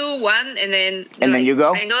 You do one and then. Then you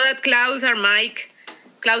go. I know that Klaus and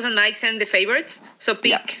Mike send the favorites, so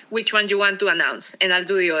pick which one you want to announce, and I'll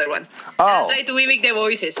do the other one. Oh. And I'll try to mimic the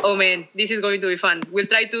voices. Oh man, this is going to be fun. We'll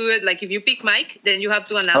try to do it like if you pick Mike, then you have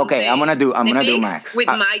to announce. Okay, I'm gonna do Max with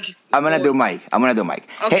Mike. I'm gonna do Mike.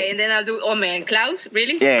 Okay, hey. And then I'll do. Oh man, Klaus,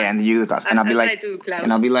 really? Yeah, and you do Klaus, and I'll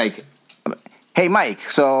be like, hey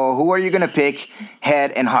Mike, so who are you gonna pick,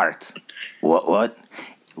 head and heart? What?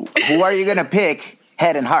 Who are you gonna pick,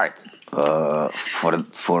 head and heart?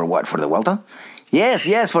 For what? For the Vuelta?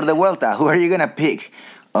 Yes, for the Vuelta. Who are you gonna pick?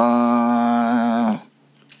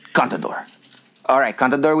 Contador. All right,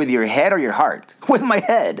 Contador with your head or your heart? With my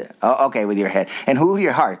head. Okay, with your head. And who with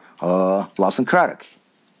your heart? Lawson Craddock.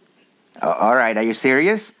 All right, are you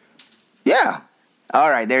serious? Yeah. All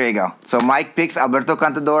right, there you go. So Mike picks Alberto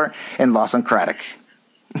Contador and Lawson Craddock.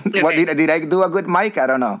 Okay. What did I do a good Mike? I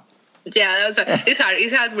don't know. Yeah, it's hard.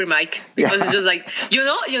 It's hard with Mike because it's just like you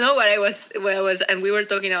know where I was, and we were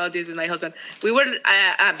talking about this with my husband. We were,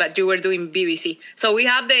 but you were doing BBC, so we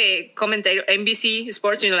have the commentator NBC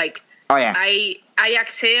Sports, like Oh, yeah. I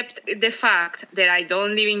accept the fact that I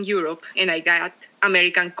don't live in Europe and I got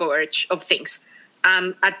American coverage of things.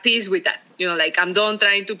 I'm at peace with that. Like I'm done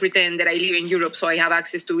trying to pretend that I live in Europe, so I have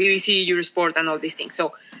access to BBC, Eurosport, and all these things.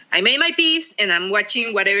 So I made my peace, and I'm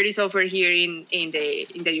watching whatever is offered here in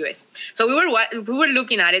the US. So we were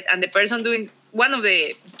looking at it, and the person doing one of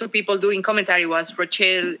the two people doing commentary was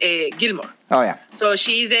Rochelle Gilmore. Oh yeah. So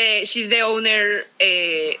she's the owner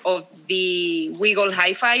of the Wiggle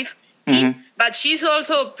High Five team, but she's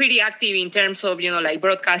also pretty active in terms of like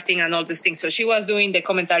broadcasting and all these things. So she was doing the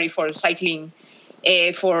commentary for cycling.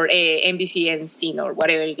 For NBCN or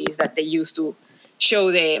whatever it is that they use to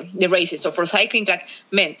show the races. So for cycling track,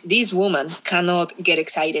 man, this woman cannot get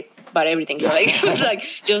excited about everything. Like it was like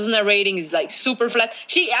just narrating is like super flat.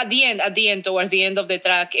 She at the end, towards the end of the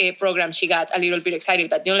track program, she got a little bit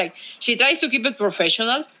excited, but like she tries to keep it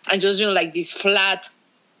professional and just like this flat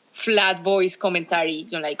voice commentary,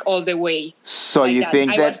 like all the way. So like you that.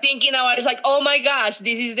 think I that was thinking about it's like, oh my gosh,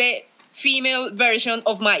 this is the female version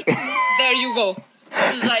of Mike. There you go.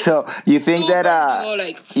 Like so you think super, that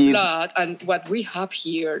like flat and what we have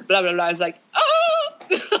here, blah blah blah. It's like, oh.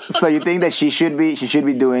 So you think that she should be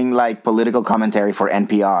doing like political commentary for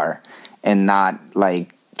NPR and not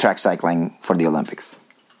like track cycling for the Olympics?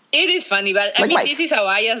 It is funny, but I mean, Mike. This is a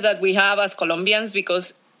bias that we have as Colombians,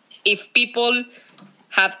 because if people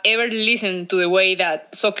have ever listened to the way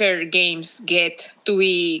that soccer games get to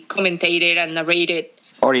be commentated and narrated,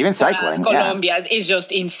 or even cycling, Colombia is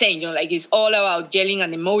just insane. Like it's all about yelling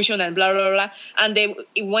and emotion and blah blah blah. And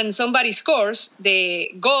when somebody scores,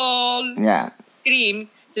 the goal scream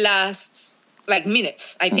lasts like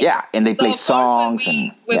minutes, I think. Yeah, and they play songs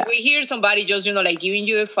when we hear somebody just like giving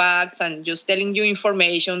you the facts and just telling you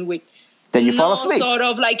information with then you fall asleep, sort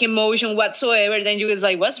of like emotion whatsoever, then you guys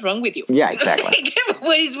like, what's wrong with you? Yeah, exactly.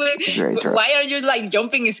 Why are you like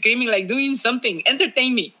jumping and screaming, like doing something?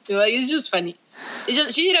 Entertain me. Like, it's just funny.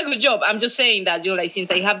 She did a good job. I'm just saying that, like, since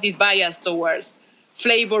I have this bias towards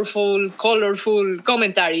flavorful, colorful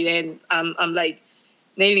commentary, then I'm like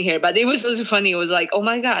nailing her. But it was also funny. It was like, oh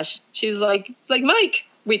my gosh, it's like Mike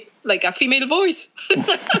with like a female voice.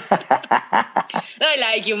 I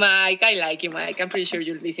like you, Mike. I'm pretty sure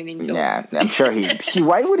you're listening. So yeah, I'm sure he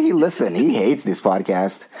why would he listen? He hates this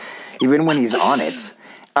podcast, even when he's on it.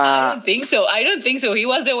 I don't think so. He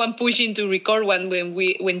was the one pushing to record when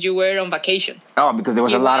you were on vacation. Oh, because there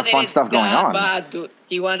was a lot of fun stuff going on. Bad, dude.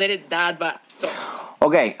 He wanted it that bad. So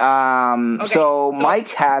okay. So Mike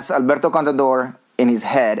has Alberto Contador in his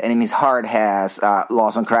head, and in his heart has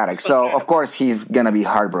Lawson Craddock. So of course he's gonna be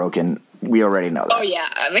heartbroken. We already know that. Oh yeah,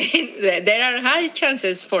 I mean there are high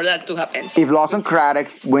chances for that to happen. If Lawson Craddock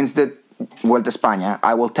wins the Vuelta a España,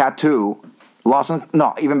 I will tattoo Lawson.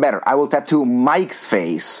 No, even better. I will tattoo Mike's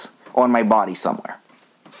face on my body somewhere.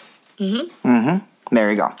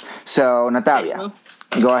 There you go. So Natalia,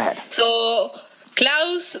 go ahead. So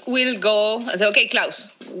Klaus will go. I say, okay,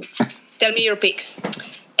 Klaus, tell me your picks.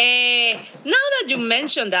 Now that you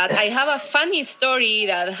mentioned that, I have a funny story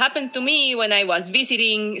that happened to me when I was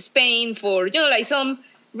visiting Spain for, like some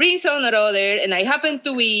reason or other, and I happened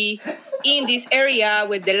to be in this area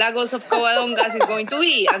where the Lagos of Covadongas is going to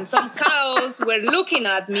be, and some cows were looking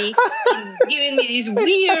at me and giving me these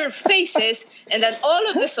weird faces, and then all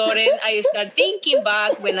of a sudden I start thinking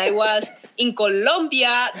back when I was in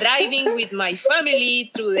Colombia driving with my family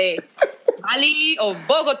through the valley of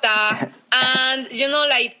Bogota, and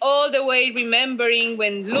like all the way remembering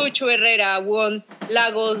when Lucho Herrera won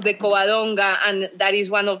Lagos de Covadonga, and that is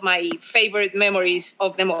one of my favorite memories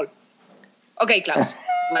of them all. Okay, Klaus,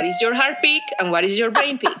 what is your heart pick and what is your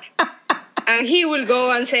brain pick? And he will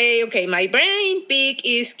go and say, okay, my brain pick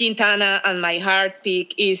is Quintana and my heart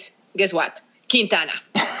pick is, guess what? Quintana.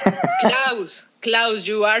 Klaus,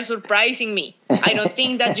 you are surprising me. I don't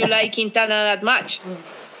think that you like Quintana that much.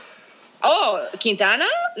 Oh, Quintana?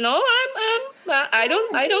 No, I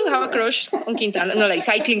don't have a crush on Quintana. No, like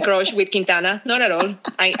cycling crush with Quintana. Not at all.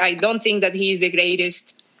 I don't think that he is the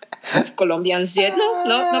greatest of Colombians yet.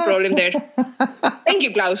 No problem there. Thank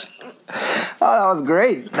you, Klaus. Oh, that was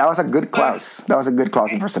great. That was a good Klaus. That was a good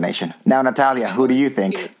Klaus impersonation. Now, Natalia, who do you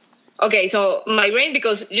think? Okay, so my brain,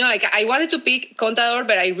 because, like I wanted to pick Contador,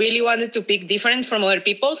 but I really wanted to pick different from other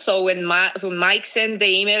people. So when Mike sent the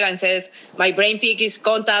email and says, my brain pick is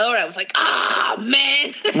Contador, I was like, man,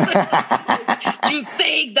 you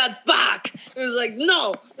take that back. It was like,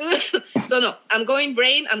 no. So no, I'm going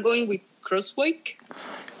with Crosswake.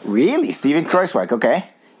 Really? Steven Crosswake, okay.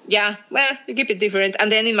 Yeah, well, you keep it different.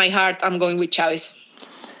 And then in my heart, I'm going with Chavez.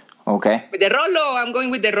 Okay. With the Rolo, I'm going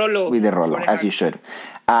with the Rolo. With the Rolo, as you should.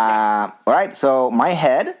 All right, so my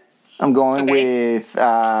head, I'm going Okay. with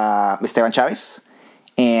Esteban Chavez.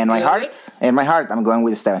 And my Good. heart, I'm going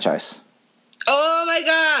with Esteban Chavez. Oh my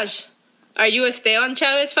gosh. Are you a Esteban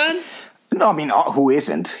Chavez fan? No, I mean, who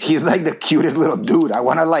isn't? He's like the cutest little dude. I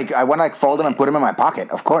wanna fold him and put him in my pocket.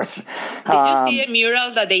 Of course. Did you see the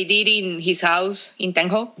mural that they did in his house in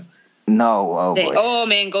Tenjo? No, boy. Oh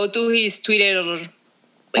man, go to his Twitter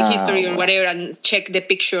history or whatever and check the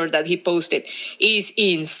picture that he posted. It's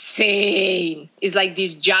insane. It's like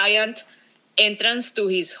this giant entrance to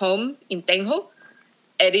his home in Tenjo.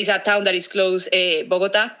 It is a town that is close,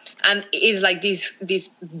 Bogota, and it's like this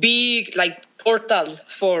big like portal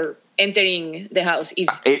for entering the house. Is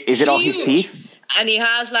it all his teeth? And he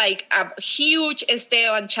has like a huge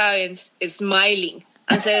Esteban Chavez smiling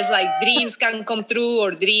and says like dreams can come true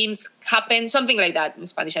or dreams happen, something like that in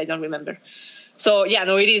Spanish. I don't remember. So yeah,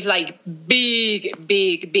 no, it is like big,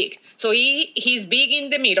 big, big. So he's big in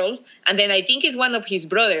the middle, and then I think it's one of his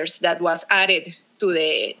brothers that was added to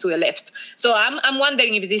the left. So I'm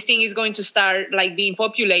wondering if this thing is going to start like being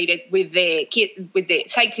populated with the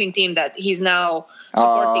cycling team that he's now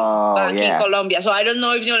supporting back in Colombia. So I don't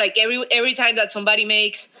know if like every time that somebody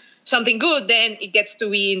makes something good, then it gets to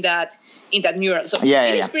be in that mural. So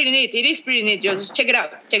it is pretty neat. It is pretty neat. Just check it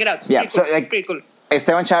out. It's pretty cool. So like, it's pretty cool.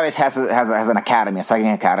 Esteban Chavez has an academy, a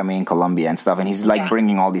cycling academy in Colombia and stuff, and he's like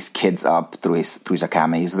bringing all these kids up through his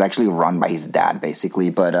academy. He's actually run by his dad, basically,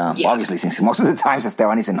 but obviously, since most of the times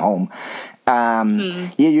Esteban isn't home.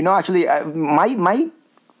 Yeah, actually, my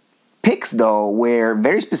picks though were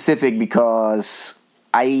very specific because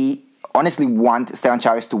I honestly want Esteban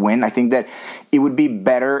Chavez to win. I think that it would be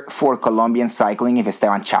better for Colombian cycling if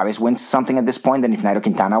Esteban Chavez wins something at this point than if Nairo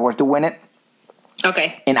Quintana were to win it.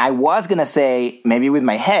 Okay. And I was going to say, maybe with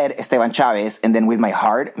my head, Esteban Chavez, and then with my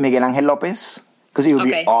heart, Miguel Angel Lopez. Because it would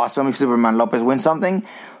be awesome if Superman Lopez wins something.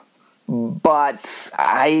 But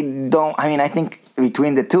I think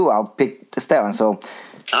between the two, I'll pick Esteban. So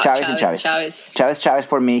Chavez and Chavez. Chavez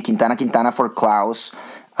for me, Quintana for Klaus.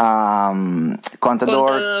 Contador,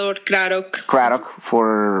 Craddock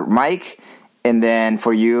for Mike. And then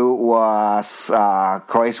for you was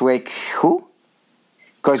Kruijswijk, who?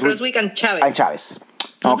 Kruijswijk and Chavez.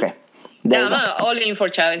 Okay. No, I'm all in for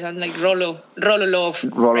Chavez. I'm like Rolo love.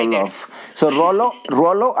 Love. So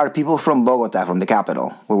Rolo are people from Bogota, from the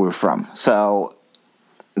capital, where we're from. So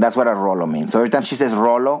that's what a Rolo means. So every time she says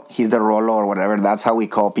Rolo, he's the Rolo or whatever. That's how we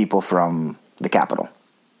call people from the capital.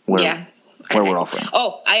 Where we're all from.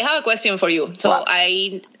 Oh, I have a question for you. So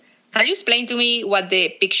can you explain to me what the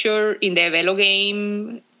picture in the Velo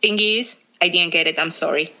game thing is? I didn't get it. I'm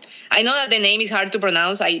sorry. I know that the name is hard to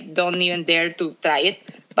pronounce. I don't even dare to try it,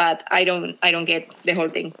 but I don't get the whole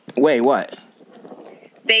thing. Wait, what?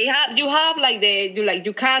 You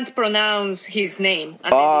can't pronounce his name.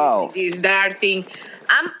 And then there's like this dark thing.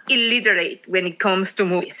 I'm illiterate when it comes to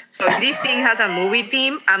movies. So if this thing has a movie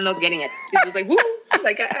theme, I'm not getting it. It's just like, woo,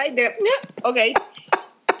 like okay.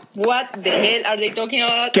 What the hell are they talking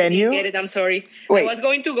about? Can you get it? I'm sorry. Wait. I was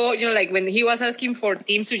going to go, like when he was asking for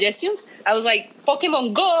team suggestions, I was like,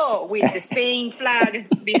 Pokemon Go with the Spain flag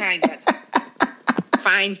behind that.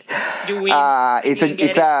 Fine, you win.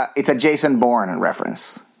 It's a Jason Bourne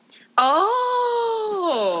reference.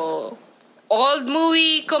 Oh, old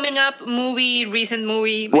movie coming up, recent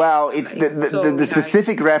movie. Well, it's the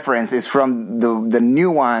specific reference is from the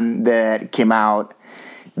new one that came out.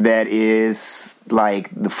 That is like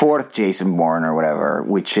the fourth Jason Bourne or whatever,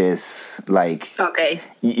 which is like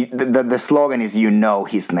the slogan is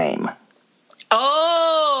his name.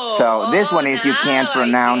 Oh, so this one is you can't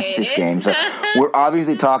pronounce his game. So we're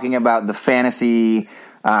obviously talking about the fantasy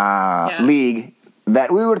league that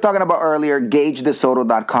we were talking about earlier.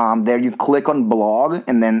 GageDeSoto.com. There you click on blog,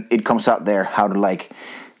 and then it comes out there how to like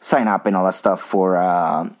sign up and all that stuff for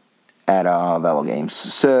at Velo Games.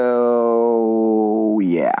 So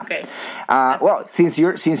yeah. Okay. Well, since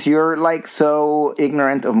you're like so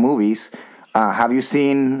ignorant of movies, have you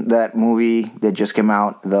seen that movie that just came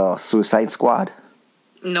out, The Suicide Squad?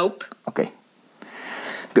 Nope. Okay.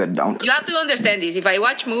 Good, don't. You have to understand this. If I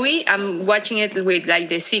watch movie, I'm watching it with like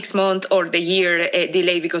the 6 month or the year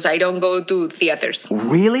delay because I don't go to theaters.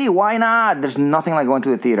 Really? Why not? There's nothing like going to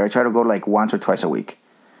the theater. I try to go like once or twice a week.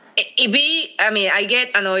 I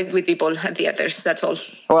get annoyed with people at theaters. That's all.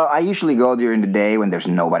 Well, I usually go during the day when there's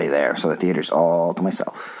nobody there, so the theater's all to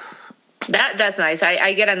myself. That's nice.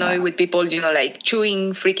 I get annoyed with people, like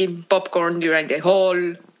chewing freaking popcorn during the whole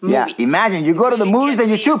movie. Yeah, imagine you go to the movies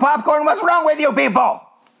and you chew popcorn. What's wrong with you people?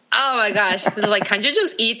 Oh my gosh. It's like, can't you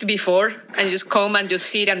just eat before and just come and just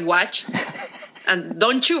sit and watch? And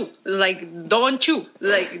don't chew. It's like, don't chew.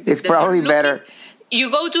 Like, it's probably better. you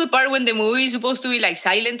go to a part when the movie is supposed to be like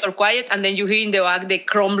silent or quiet, and then you hear in the back the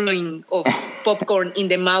crumbling of popcorn in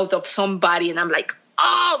the mouth of somebody, and I'm like,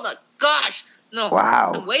 oh my gosh. No,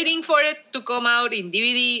 Wow. I'm waiting for it to come out in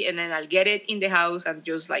DVD, and then I'll get it in the house and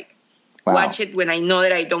just like Wow. watch it when I know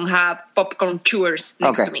that I don't have popcorn chewers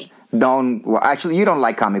next to me. Actually, you don't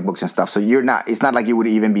like comic books and stuff, so it's not like you would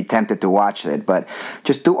even be tempted to watch it. But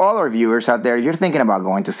just to all our viewers out there, if you're thinking about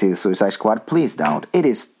going to see the Suicide Squad, please don't. It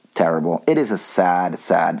is terrible. It is a sad,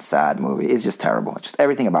 sad, sad movie. It's just terrible. Just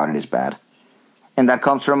everything about it is bad. And that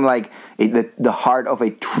comes from like the heart of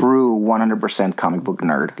a true 100% comic book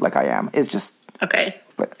nerd like I am. It's just... Okay.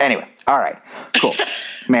 But anyway, all right, cool.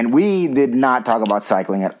 Man, we did not talk about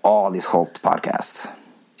cycling at all this whole podcast.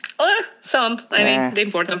 I mean, the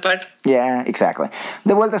important part. Yeah, exactly.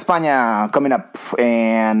 The Vuelta a España coming up,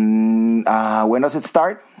 and when does it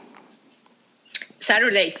start?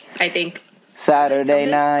 Saturday, I think. Saturday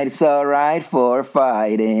night, it's all right for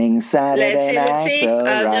fighting. Saturday night, it's all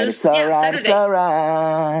right, it's all right, it's all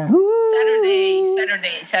right.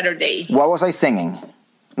 Saturday. What was I singing,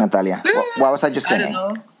 Natalia? What was I just singing?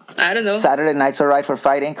 I don't know. Saturday night's all right for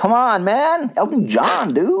fighting. Come on, man. Elton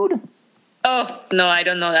John, dude. Oh no, I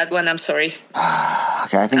don't know that one. I'm sorry.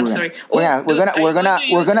 Okay, I think I'm sorry. We're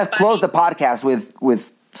gonna close the podcast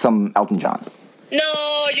with some Elton John.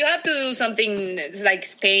 No, you have to do something that's like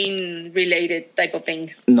Spain related type of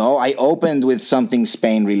thing. No, I opened with something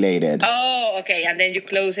Spain related. Oh, okay, and then you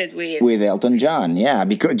close it with Elton John. Yeah,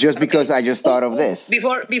 because I just thought of this.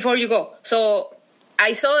 Before you go, so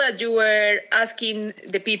I saw that you were asking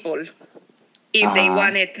the people if they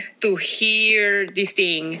wanted to hear this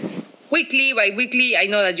thing. Weekly by weekly, I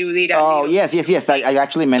know that you did. Yes. I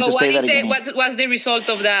actually meant to say that again. What's the result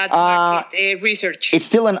of that market research? It's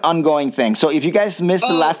still an ongoing thing. So if you guys missed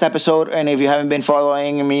the last episode, and if you haven't been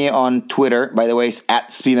following me on Twitter, by the way, it's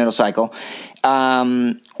at Speed Metal Cycle.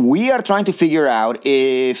 We are trying to figure out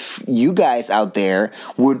if you guys out there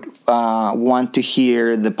would want to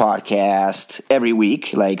hear the podcast every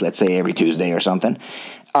week, like let's say every Tuesday or something.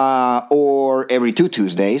 Or every 2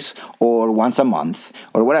 Tuesdays, or once a month,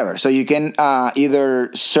 or whatever. So you can either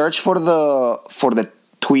search for the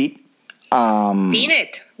tweet. Pin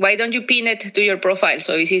it. Why don't you pin it to your profile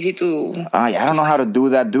so it's easy to... I don't know how to do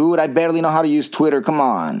that, dude. I barely know how to use Twitter. Come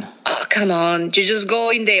on. Oh, come on. You just go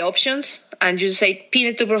in the options and you say pin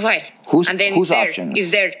it to profile. Whose options?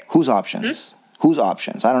 It's there. Whose options? Whose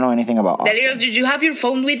options? I don't know anything about options. Did you have your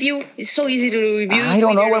phone with you? It's so easy to review. I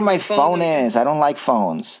don't know where my phone is. I don't like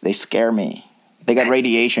phones. They scare me. They got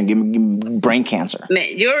radiation. Give me brain cancer.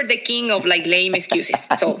 Man, you're the king of like lame excuses.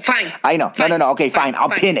 So fine. I know. Fine. No. Okay, fine. I'll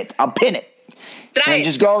pin it. Try and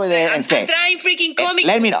just go over there and say. I'm trying freaking comic.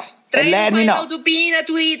 Let me know. Let me know how to pin a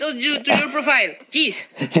tweet to your profile.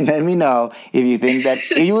 Jeez. And let me know if you think that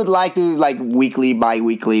if you would like to like weekly,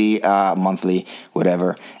 bi-weekly, monthly,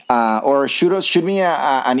 whatever. Or shoot me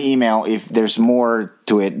an email if there's more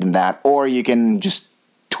to it than that. Or you can just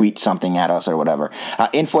tweet something at us or whatever.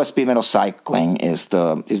 info@speedmetalcycling is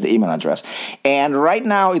the email address. And right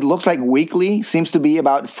now it looks like weekly seems to be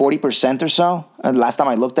about 40% or so. Last time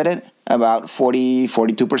I looked at it, about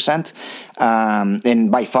 42%.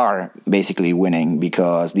 And by far basically winning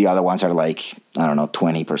because the other ones are like, I don't know,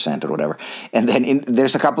 20% or whatever. And then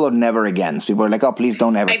there's a couple of never agains. People are like, oh, please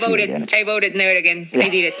don't ever. I voted never again. I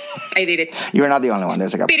did it. You're not the only one.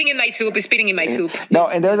 There's a couple. Spitting in my soup. No,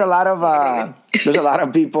 and there's a lot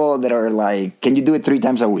of people that are like, can you do it 3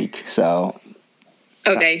 times a week? So.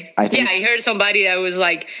 Okay. I heard somebody that was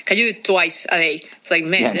like, can you do it twice a day? It's like,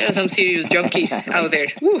 man, there are some serious junkies out there.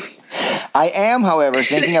 Woo. I am, however,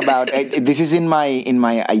 thinking about this is in my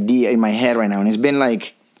head right now, and it's been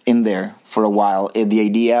like in there for a while. The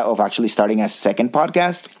idea of actually starting a second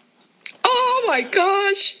podcast. Oh my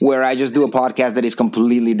gosh! Where I just do a podcast that is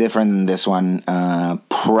completely different than this one.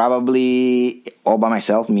 Probably all by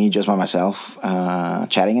myself, just by myself,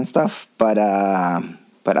 chatting and stuff. But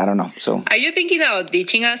I don't know. So, are you thinking about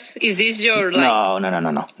ditching us? Is this your like? No.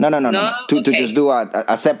 To just do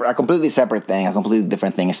a completely separate thing, a completely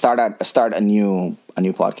different thing. Start a new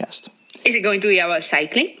podcast. Is it going to be about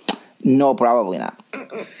cycling? No, probably not.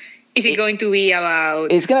 Is it going to be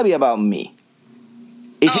about? It's gonna be about me.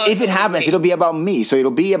 If it happens, it'll be about me. So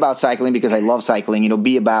it'll be about cycling because I love cycling. It'll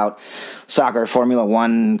be about soccer, Formula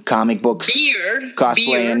 1, comic books,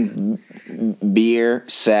 cosplaying, beer,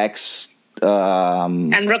 sex.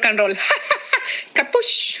 And rock and roll.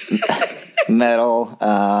 Capush. Metal.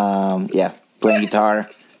 Playing guitar.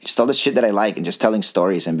 Just all the shit that I like and just telling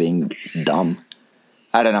stories and being dumb.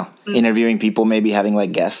 I don't know. Interviewing people, maybe having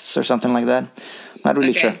like guests or something like that. Not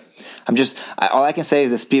really sure. all I can say is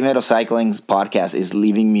the Speed Metal Cycling podcast is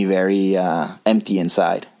leaving me very empty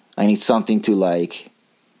inside. I need something to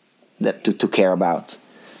to care about.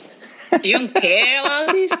 You don't care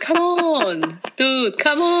about this? Come on, dude,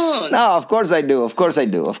 come on. No, of course I do.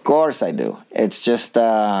 It's just,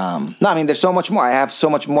 no, I mean, there's so much more. I have so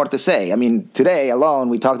much more to say. I mean, today alone,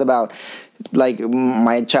 we talked about, like,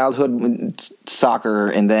 my childhood soccer,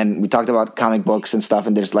 and then we talked about comic books and stuff,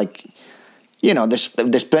 and there's, like, you know, there's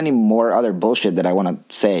plenty more other bullshit that I want to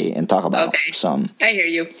say and talk about. Okay. So, I hear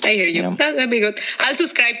you. You know. That'd be good. I'll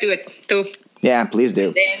subscribe to it, too. Yeah, please do.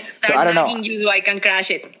 And then start I don't know. you so I can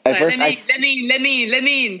crash it. At first, let me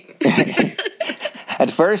in.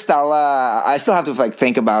 At first, I still have to like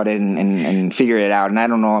think about it and figure it out. And I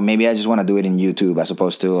don't know, maybe I just want to do it in YouTube as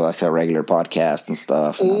opposed to like a regular podcast and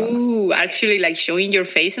stuff. Ooh, actually, like showing your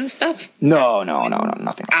face and stuff? No,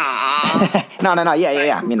 nothing. Ah. No.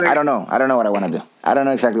 Yeah. I mean, I don't know what I want to do. I don't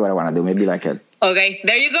know exactly what I want to do. Maybe like a. Okay,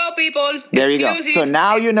 there you go, people. There you go. So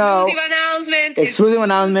now you know. Exclusive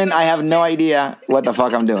announcement. I have no idea what the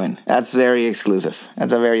fuck I'm doing. That's very exclusive.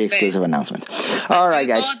 That's a very exclusive announcement. All right,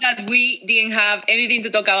 guys. Thought that we didn't have anything to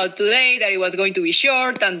talk about today, that it was going to be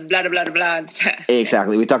short and blah, blah, blah, blah.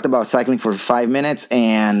 Exactly. We talked about cycling for 5 minutes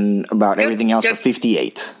and about everything else for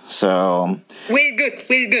 58. So. We're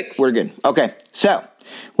good. We're good. Okay. So.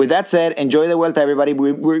 With that said, enjoy the Vuelta, everybody.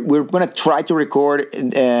 We're going to try to record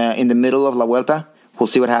in the middle of La Vuelta. We'll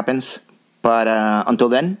see what happens. But until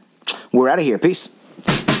then, we're out of here. Peace.